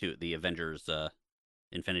of the Avengers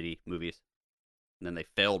Infinity movies, and then they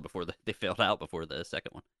failed out before the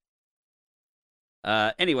second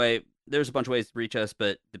one. Anyway, there's a bunch of ways to reach us,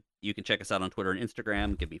 but you can check us out on Twitter and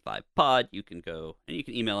Instagram, GiveMe5Pod. You can go and you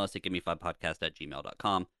can email us at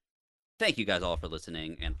GiveMe5Podcast@gmail.com. Thank you guys all for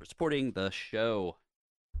listening and for supporting the show.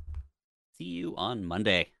 See you on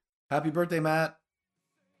Monday. Happy birthday, Matt.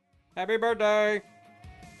 Happy birthday!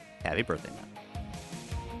 Happy birthday, man.